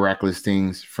God do miraculous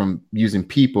things from using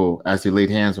people as they laid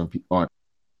hands on?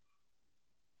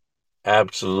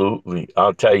 Absolutely.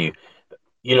 I'll tell you,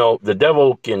 the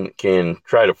devil can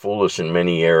try to fool us in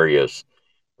many areas,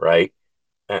 right?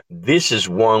 This is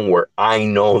one where I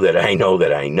know that I know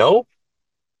that I know.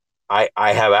 I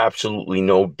have absolutely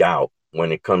no doubt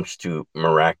when it comes to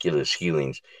miraculous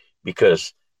healings,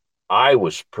 because I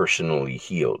was personally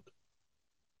healed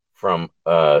from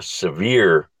a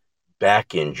severe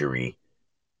back injury.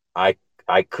 I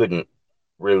I couldn't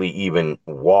really even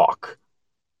walk.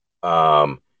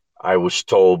 Um, I was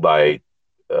told by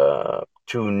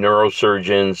two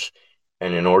neurosurgeons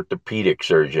and an orthopedic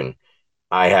surgeon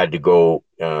I had to go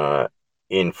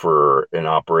in for an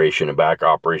operation, a back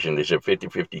operation. There's a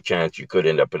 50-50 chance you could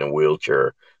end up in a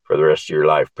wheelchair for the rest of your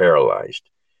life, paralyzed.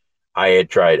 I had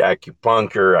tried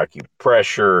acupuncture,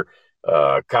 acupressure,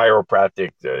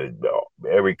 chiropractic,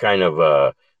 every kind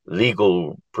of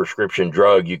legal prescription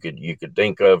drug you could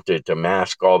think of to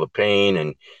mask all the pain,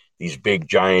 and these big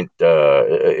giant.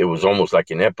 It was almost like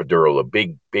an epidural, a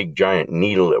big giant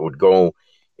needle that would go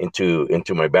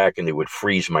into my back, and they would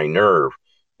freeze my nerve,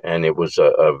 and it was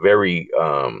a very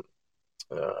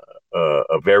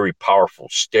powerful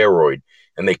steroid,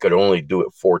 and they could only do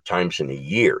it 4 times in a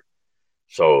year.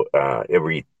 So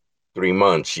every 3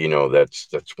 months,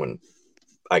 that's when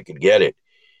I could get it,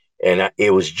 and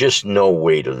it was just no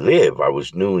way to live. I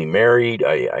was newly married.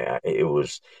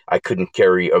 I couldn't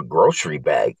carry a grocery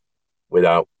bag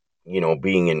without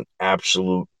being in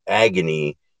absolute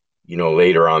agony,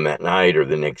 later on that night or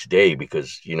the next day,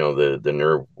 because the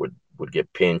nerve would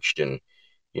get pinched, and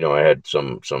I had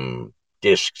some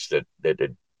discs that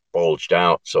had bulged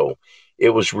out, so it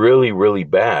was really really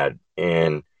bad.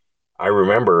 And I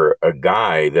remember a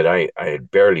guy that I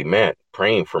had barely met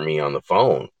praying for me on the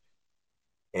phone,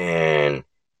 and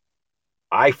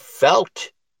I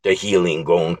felt the healing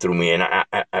going through me, and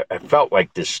I felt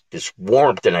like this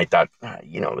warmth, and I thought, that,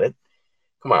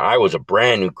 come on, I was a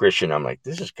brand new Christian. I'm like,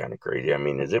 this is kind of crazy. I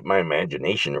mean, is it my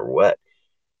imagination or what?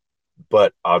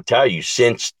 But I'll tell you,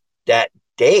 since that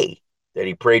day that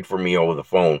he prayed for me over the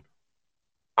phone,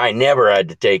 I never had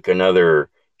to take another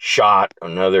shot,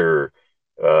 another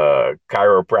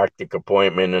chiropractic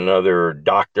appointment, another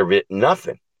doctor visit,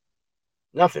 nothing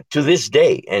to this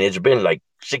day. And it's been like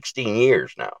 16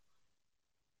 years now.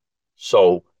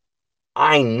 So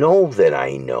I know that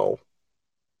I know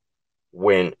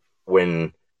when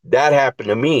that happened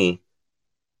to me,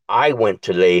 I went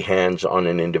to lay hands on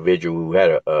an individual who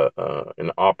had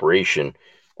an operation,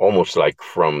 almost like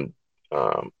from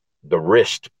the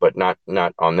wrist, but not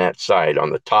on that side, on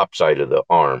the top side of the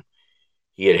arm.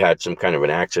 He had some kind of an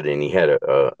accident. He had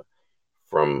a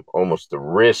from almost the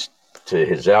wrist to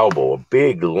his elbow, a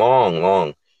big,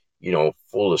 long,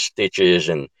 full of stitches,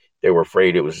 and they were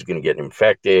afraid it was going to get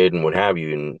infected and what have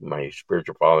you. And my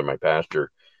spiritual father, my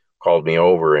pastor, called me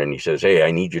over and he says, "Hey,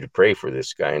 I need you to pray for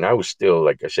this guy." And I was still,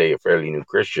 like I say, a fairly new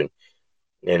Christian.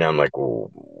 And I'm like, "Well,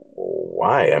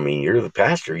 why? I mean, you're the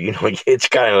pastor, it's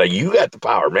kind of like you got the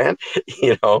power, man,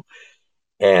 you know."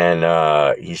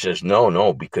 And he says,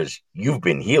 no, because you've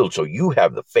been healed. So you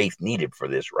have the faith needed for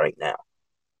this right now.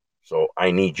 So I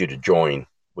need you to join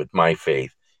with my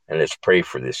faith and let's pray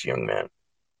for this young man.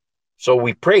 So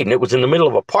we prayed, and it was in the middle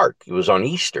of a park. It was on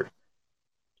Easter.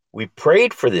 We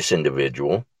prayed for this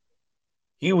individual.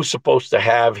 He was supposed to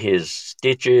have his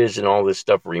stitches and all this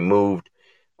stuff removed.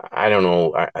 I don't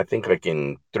know. I think like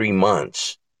in 3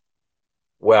 months.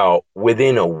 Well,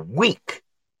 within a week,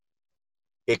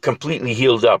 it completely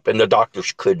healed up, and the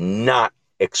doctors could not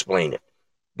explain it.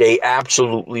 They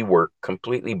absolutely were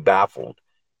completely baffled.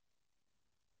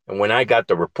 And when I got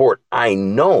the report, I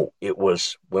know it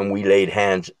was when we laid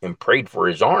hands and prayed for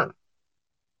his arm.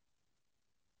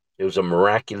 It was a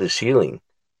miraculous healing.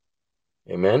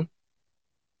 Amen.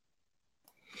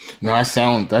 No,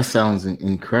 that sounds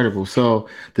incredible. So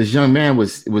this young man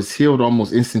was healed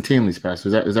almost instantaneously, Pastor.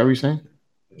 Is that what you're saying?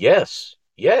 Yes,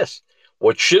 yes.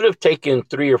 What should have taken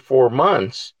 3 or 4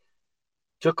 months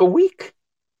took a week.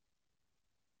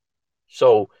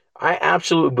 So I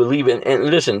absolutely believe in. And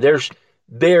listen, there's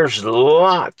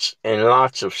lots and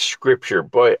lots of scripture.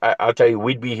 Boy, I'll tell you,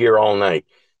 we'd be here all night.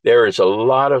 There is a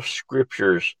lot of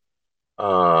scriptures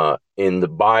in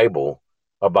the Bible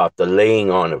about the laying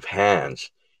on of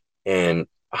hands and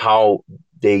how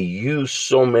they use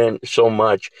so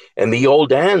much, and the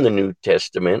Old and the New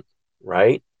Testament,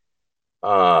 right?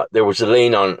 There was a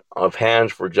laying on of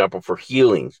hands, for example, for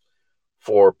healings,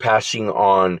 for passing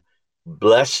on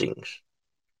blessings,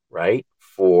 right?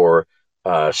 For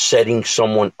setting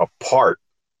someone apart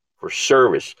for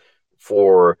service,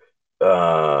 for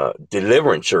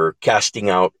deliverance or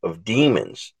casting out of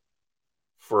demons,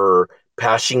 for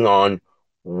passing on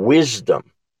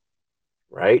wisdom,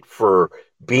 right? For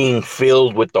being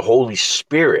filled with the Holy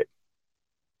Spirit.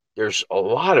 There's a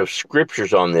lot of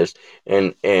scriptures on this,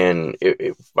 and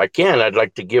if I can, I'd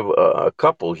like to give a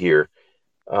couple here.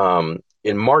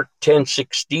 In Mark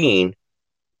 10:16,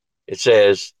 it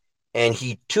says, "And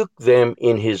he took them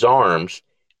in his arms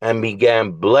and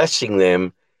began blessing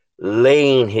them,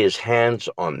 laying his hands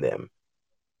on them."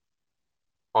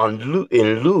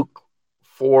 In Luke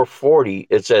 4:40,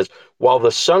 it says, "While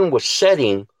the sun was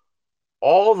setting,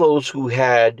 all those who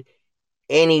had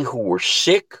any who were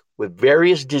sick with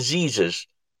various diseases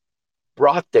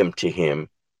brought them to him,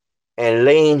 and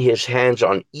laying his hands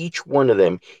on each one of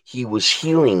them, he was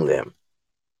healing them."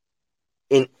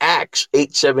 In Acts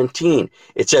 8:17,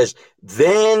 it says,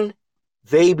 "Then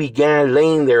they began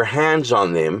laying their hands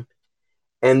on them,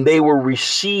 and they were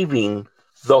receiving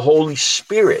the Holy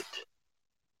Spirit."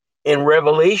 In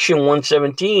Revelation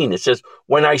 1:17, it says,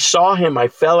 "When I saw him, I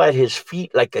fell at his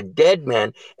feet like a dead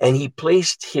man, and he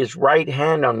placed his right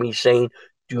hand on me, saying,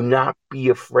 'Do not be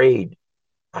afraid.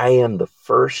 I am the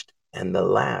first and the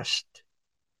last.'"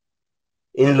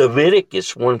 In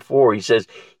Leviticus 1:4, he says,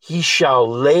 "He shall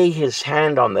lay his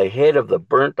hand on the head of the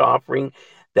burnt offering,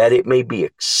 that it may be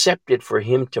accepted for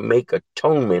him to make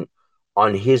atonement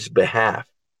on his behalf."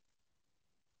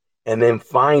 And then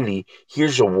finally,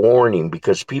 here's a warning,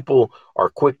 because people are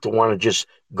quick to want to just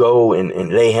go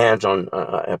and lay hands on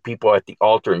people at the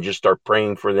altar and just start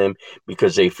praying for them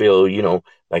because they feel,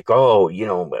 like, oh,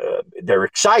 they're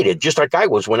excited, just like I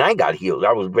was when I got healed.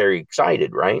 I was very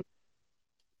excited, right?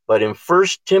 But in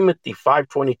 1 Timothy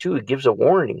 5:22, it gives a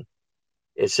warning.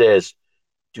 It says,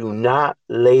 "Do not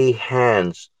lay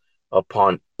hands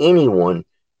upon anyone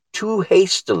too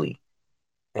hastily,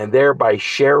 and thereby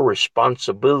share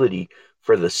responsibility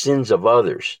for the sins of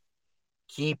others.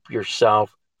 Keep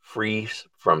yourself free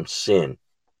from sin."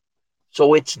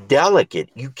 So it's delicate.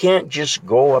 You can't just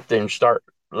go up there and start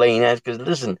laying hands, because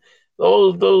listen,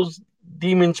 those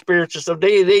demon spirits and stuff,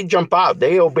 they jump out.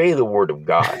 They obey the word of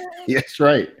God. Yes,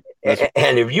 right. That's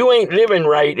And if you ain't living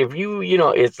right, if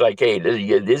it's like, hey,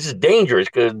 this is dangerous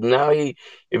because now if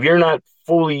you're not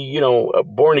fully,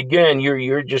 born again,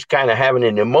 you're just kind of having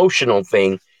an emotional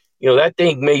thing. That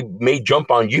thing may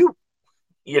jump on you.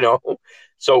 You know,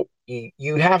 so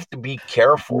you have to be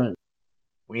careful. right.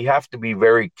 We have to be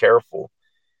very careful,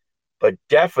 but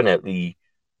definitely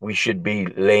we should be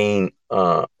laying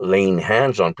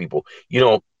hands on people.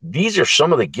 These are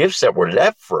some of the gifts that were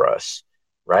left for us,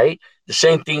 right? The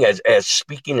same thing as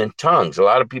speaking in tongues. A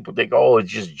lot of people think, oh,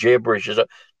 it's just gibberish.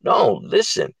 No,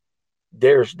 listen.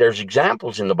 There's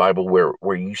examples in the Bible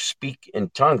where you speak in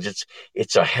tongues.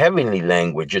 It's a heavenly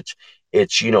language.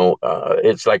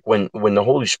 It's like when the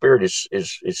Holy Spirit is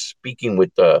speaking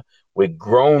with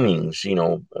groanings,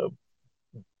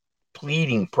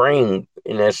 pleading, praying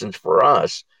in essence for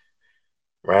us,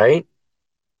 right?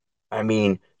 I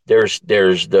mean, there's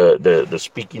the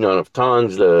speaking on of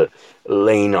tongues, the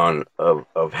laying on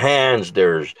of hands.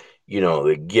 There's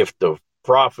the gift of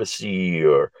prophecy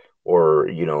or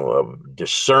of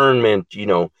discernment.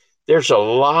 There's a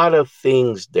lot of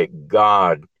things that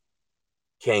God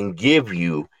can give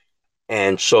you,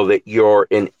 and so that you're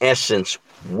in essence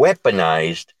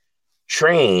weaponized,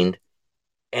 trained,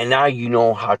 and now you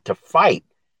know how to fight.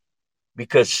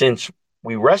 Because since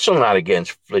we wrestle not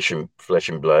against flesh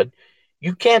and blood,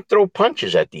 you can't throw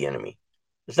punches at the enemy.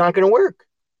 It's not going to work.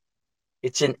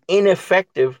 It's an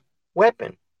ineffective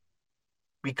weapon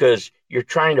because you're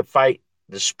trying to fight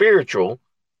the spiritual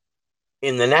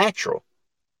in the natural.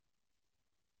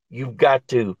 You've got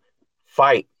to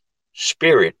fight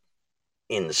spirit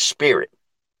in the spirit,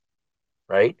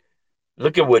 right?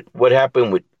 Look at what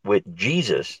happened with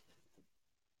Jesus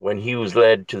when he was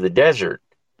led to the desert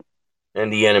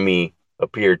and the enemy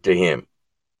appeared to him,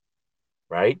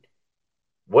 right?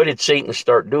 What did Satan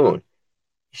start doing?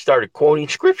 He started quoting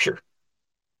scripture.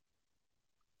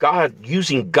 God,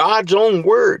 using God's own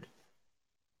word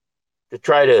to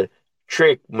try to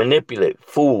trick, manipulate,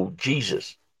 fool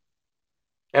Jesus.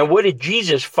 And what did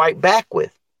Jesus fight back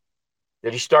with?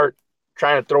 Did he start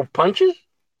trying to throw punches?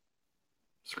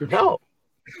 Scripture. No.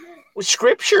 With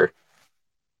scripture,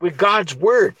 with God's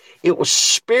word. It was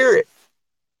spirit.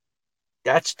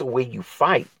 That's the way you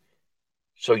fight.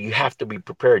 So you have to be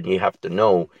prepared. You have to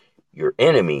know your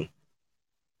enemy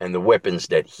and the weapons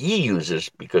that he uses,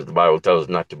 because the Bible tells us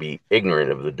not to be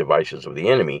ignorant of the devices of the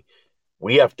enemy.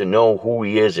 We have to know who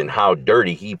he is and how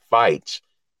dirty he fights,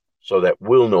 so that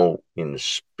we'll know in the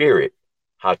spirit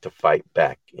how to fight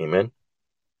back. Amen.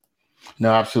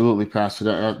 No, absolutely,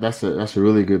 Pastor. That's a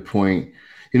really good point.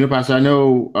 Pastor, I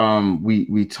know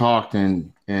we talked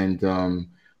and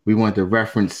we wanted to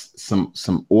reference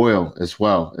some oil as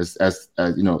well as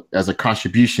a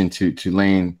contribution to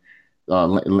laying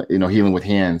healing with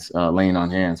hands, laying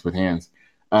on hands with hands.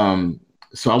 Um,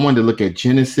 so I wanted to look at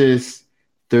Genesis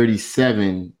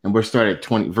 37, and we're starting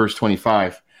at verse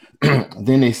 25.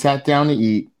 Then they sat down to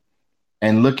eat,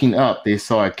 and looking up, they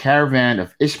saw a caravan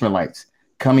of Ishmaelites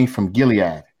coming from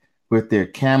Gilead with their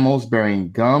camels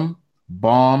bearing gum,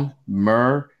 balm,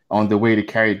 myrrh on the way to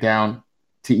carry it down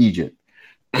to Egypt.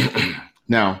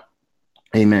 Now,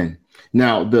 amen.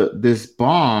 Now, this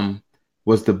balm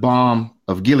was the balm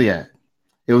of Gilead.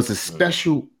 It was a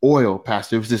special oil,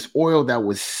 Pastor. It was this oil that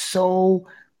was so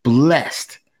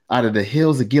blessed out of the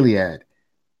hills of Gilead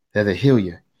that it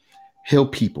heal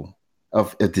people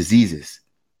of diseases.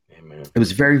 Amen. It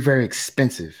was very, very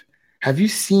expensive. Have you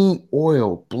seen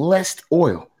oil, blessed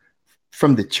oil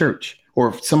from the church, or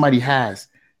if somebody has,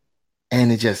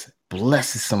 and it just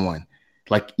blesses someone,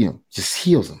 like, just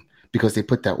heals them because they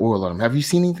put that oil on them? Have you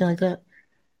seen anything like that?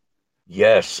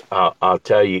 Yes, I'll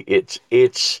tell you,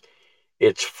 it's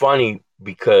funny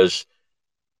because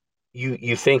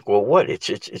you think, well, what? It's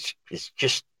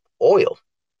just oil,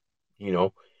 you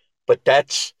know, but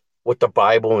that's what the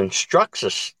Bible instructs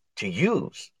us to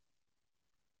use.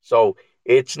 So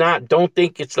it's not. Don't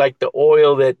think it's like the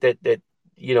oil that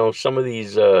some of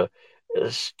these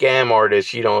scam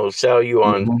artists sell you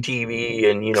on Mhm. TV,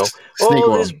 and Snake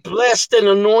oh, oil. this blessed and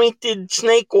anointed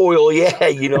snake oil. Yeah,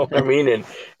 you know what I mean.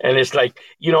 And it's like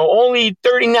only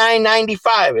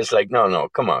 $39.95. It's like, no,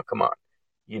 come on, come on.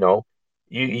 You know,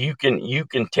 you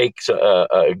can take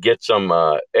get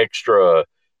some extra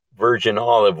virgin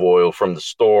olive oil from the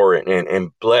store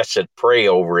and bless it, pray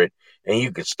over it, and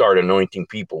you could start anointing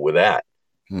people with that.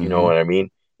 You know Hmm. what I mean?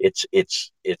 It's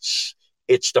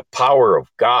the power of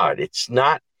God. It's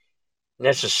not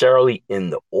necessarily in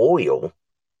the oil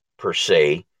per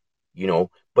se,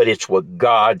 but it's what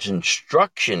God's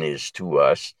instruction is to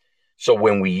us. So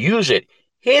when we use it,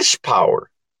 his power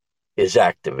is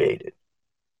activated.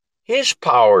 His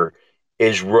power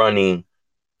is running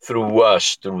through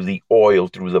us, through the oil,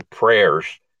 through the prayers,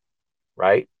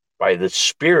 right? By the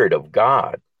Spirit of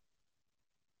God.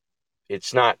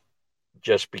 It's not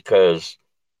just because,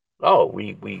 oh,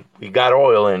 we got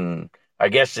oil and I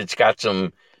guess it's got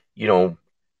some, you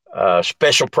know,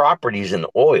 special properties in the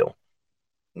oil.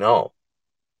 No,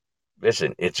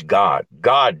 listen, it's God.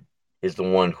 God is the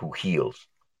one who heals.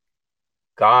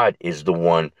 God is the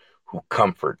one who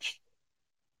comforts.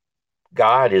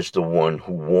 God is the one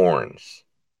who warns.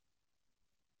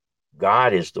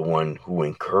 God is the one who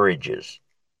encourages,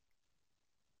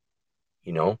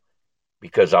 you know,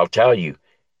 because I'll tell you,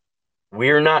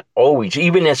 we're not always,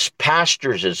 even as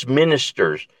pastors, as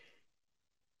ministers,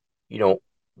 you know,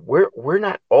 we're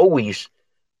not always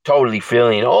totally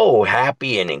feeling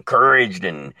happy and encouraged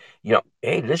and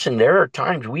hey, listen, there are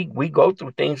times we go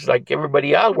through things like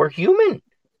everybody else. We're human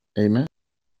Amen.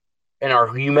 and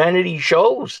our humanity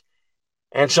shows.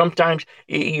 And sometimes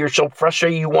you're so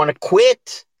frustrated you want to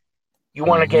quit. You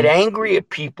want to get Mm-hmm. angry at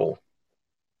people.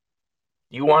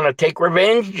 You want to take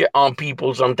revenge on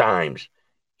people sometimes.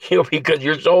 Because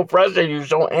you're so frustrated, you're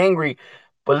so angry.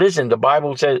 But listen, the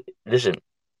Bible says, listen,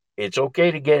 it's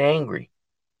okay to get angry,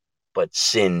 but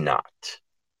sin not.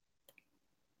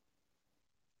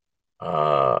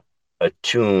 Uh,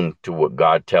 Attune to what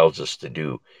God tells us to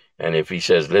do. And if he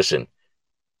says, listen,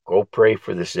 go pray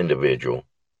for this individual,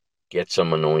 get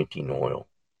some anointing oil,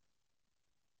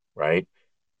 right?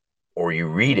 Or you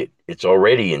read it, it's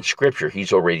already in scripture.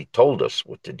 He's already told us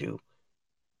what to do.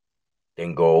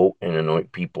 Then go and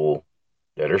anoint people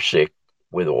that are sick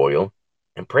with oil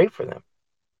and pray for them.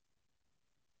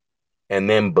 And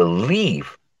then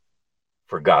believe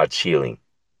for God's healing.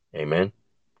 Amen.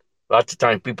 Lots of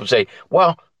times people say,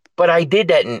 well, but I did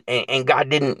that and God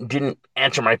didn't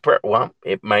answer my prayer. Well,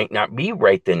 it might not be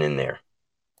right then and there.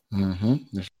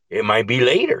 Mm-hmm. It might be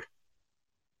later,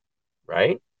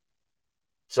 right?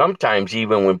 Sometimes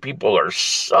even when people are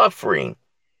suffering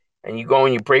and you go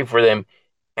and you pray for them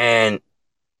and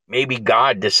maybe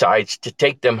God decides to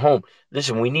take them home.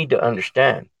 Listen, we need to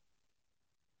understand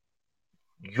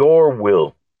your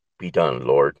will be done,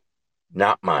 Lord,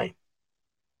 not mine.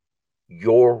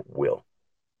 Your will.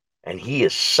 And he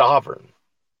is sovereign.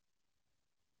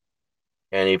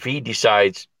 And if he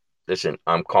decides, listen,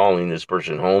 I'm calling this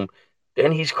person home,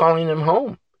 then he's calling them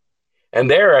home. And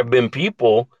there have been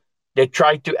people that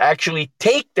tried to actually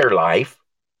take their life.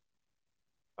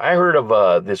 I heard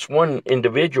of this one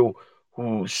individual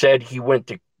who said he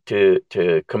went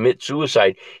to commit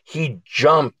suicide. He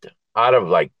jumped out of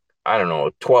like, I don't know,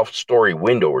 a 12th-story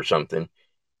window or something,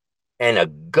 and a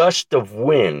gust of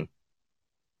wind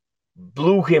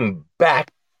blew him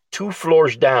back 2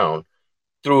 floors down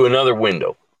through another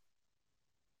window.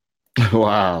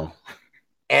 Wow.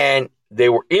 And they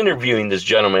were interviewing this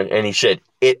gentleman, and he said,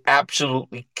 it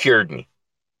absolutely cured me.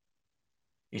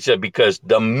 He said, because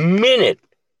the minute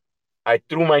I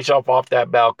threw myself off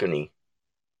that balcony,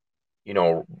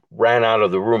 ran out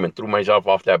of the room and threw myself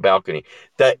off that balcony,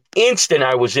 the instant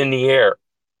I was in the air,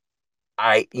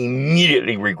 I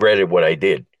immediately regretted what I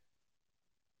did.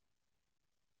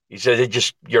 He said,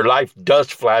 your life does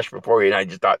flash before you. And I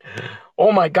just thought,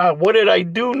 oh my God, what did I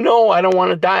do? No, I don't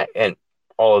want to die. And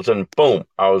all of a sudden, boom,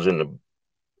 I was in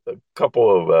a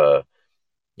couple of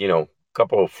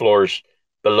floors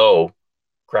below,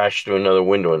 crashed through another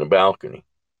window in the balcony.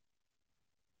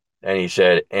 And he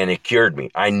said, and it cured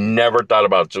me. I never thought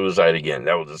about suicide again.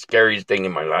 That was the scariest thing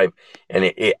in my life. And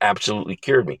it absolutely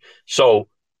cured me. So,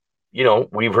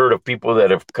 we've heard of people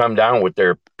that have come down with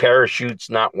their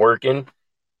parachutes not working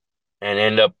and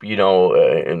end up,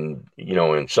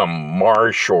 in some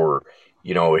marsh or,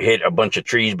 hit a bunch of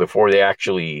trees before they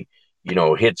actually,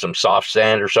 hit some soft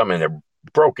sand or something. And they're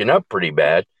broken up pretty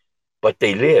bad, but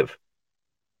they live.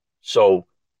 So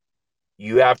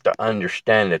you have to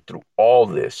understand that through all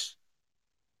this,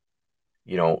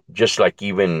 just like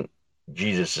even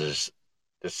Jesus's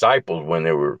disciples, when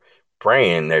they were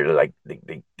praying, they're like,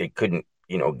 they couldn't,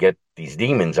 get these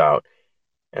demons out.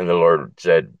 And the Lord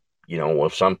said, well,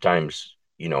 sometimes,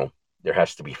 there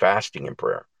has to be fasting and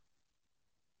prayer.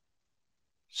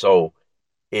 So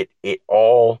it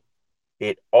all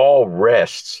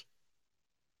rests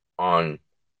on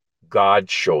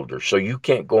God's shoulders. So you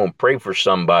can't go and pray for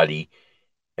somebody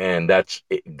and that's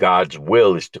it, God's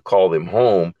will is to call them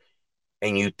home,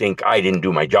 and you think, I didn't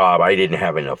do my job, I didn't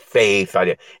have enough faith,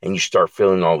 and you start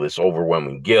feeling all this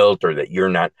overwhelming guilt or that you're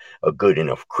not a good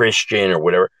enough Christian or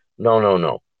whatever. No, no,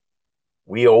 no.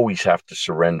 We always have to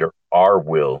surrender our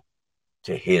will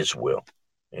to his will.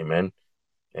 Amen.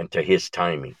 And to his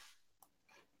timing.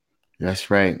 That's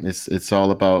right. It's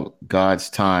all about God's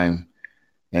time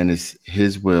and it's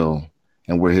his will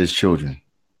and we're his children.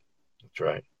 That's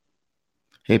right.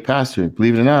 Hey, Pastor,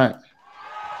 believe it or not,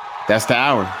 that's the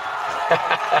hour.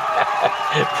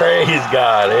 Praise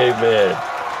God. Amen.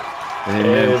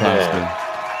 Amen, Pastor.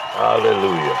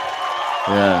 Hallelujah.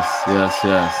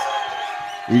 Yes.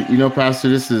 You know, Pastor,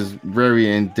 this is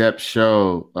very in-depth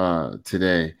show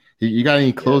today. You got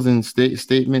any closing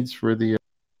statements for the?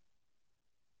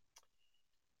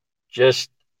 Just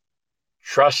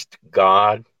trust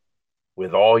God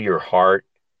with all your heart.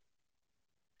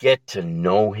 Get to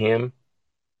know him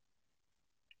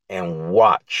and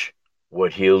watch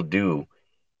what he'll do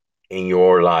in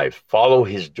your life. Follow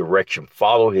his direction.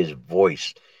 Follow his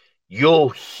voice. You'll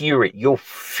hear it. You'll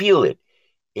feel it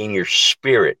in your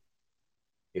spirit.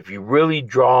 If you really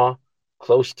draw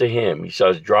close to him, he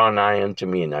says, draw nigh unto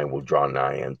me and I will draw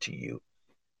nigh unto you.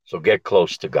 So get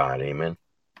close to God. Amen.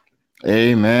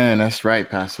 Amen. That's right,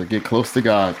 Pastor. Get close to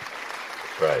God.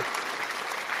 That's right.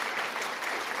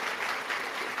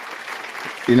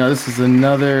 You know, this is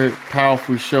another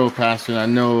powerful show, Pastor. And I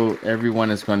know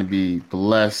everyone is going to be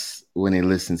blessed when they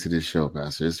listen to this show,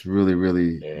 Pastor. It's really,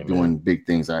 really Amen. Doing big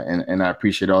things. And I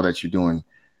appreciate all that you're doing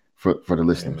for the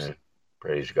listeners. Amen.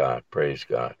 Praise God. Praise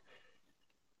God.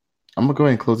 I'm going to go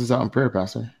ahead and close this out in prayer,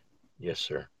 Pastor. Yes,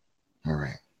 sir. All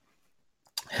right.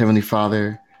 Heavenly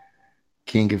Father,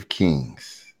 King of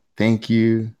Kings, thank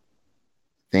you,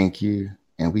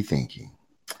 and we thank you.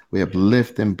 We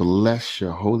uplift and bless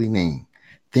your holy name.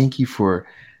 Thank you for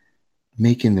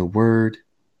making the word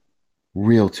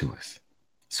real to us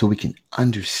so we can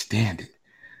understand it,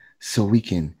 so we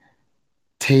can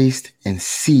taste and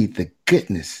see the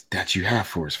goodness that you have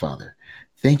for us, Father.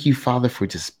 Thank you, Father, for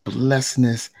just blessing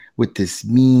us with this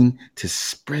mean to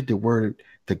spread the word,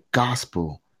 the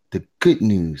gospel, the good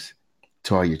news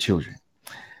to all your children.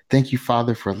 Thank you,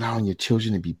 Father, for allowing your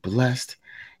children to be blessed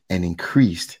and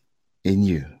increased in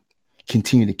you.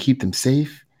 Continue to keep them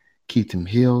safe, keep them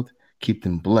healed, keep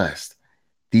them blessed.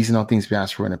 These and all things we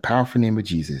ask for in the powerful name of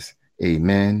Jesus.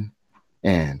 Amen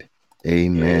and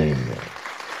amen.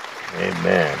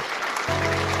 Amen.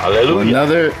 Hallelujah.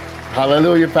 Well,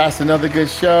 hallelujah, Pastor. Another good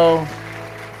show.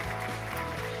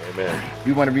 Amen.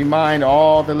 We want to remind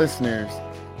all the listeners,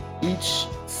 each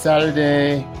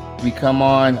Saturday we come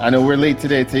on. I know we're late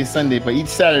today. Today's Sunday, but each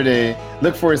Saturday,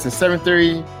 look for us at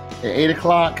 7:30, at 8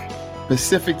 o'clock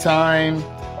Pacific time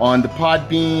on the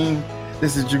Podbean.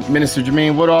 This is Minister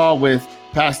Jermaine Woodall with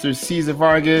Pastor Cesar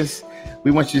Vargas.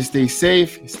 We want you to stay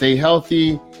safe, stay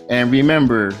healthy, and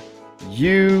remember,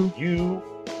 you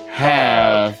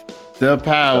have the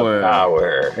power. The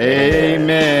power. Amen.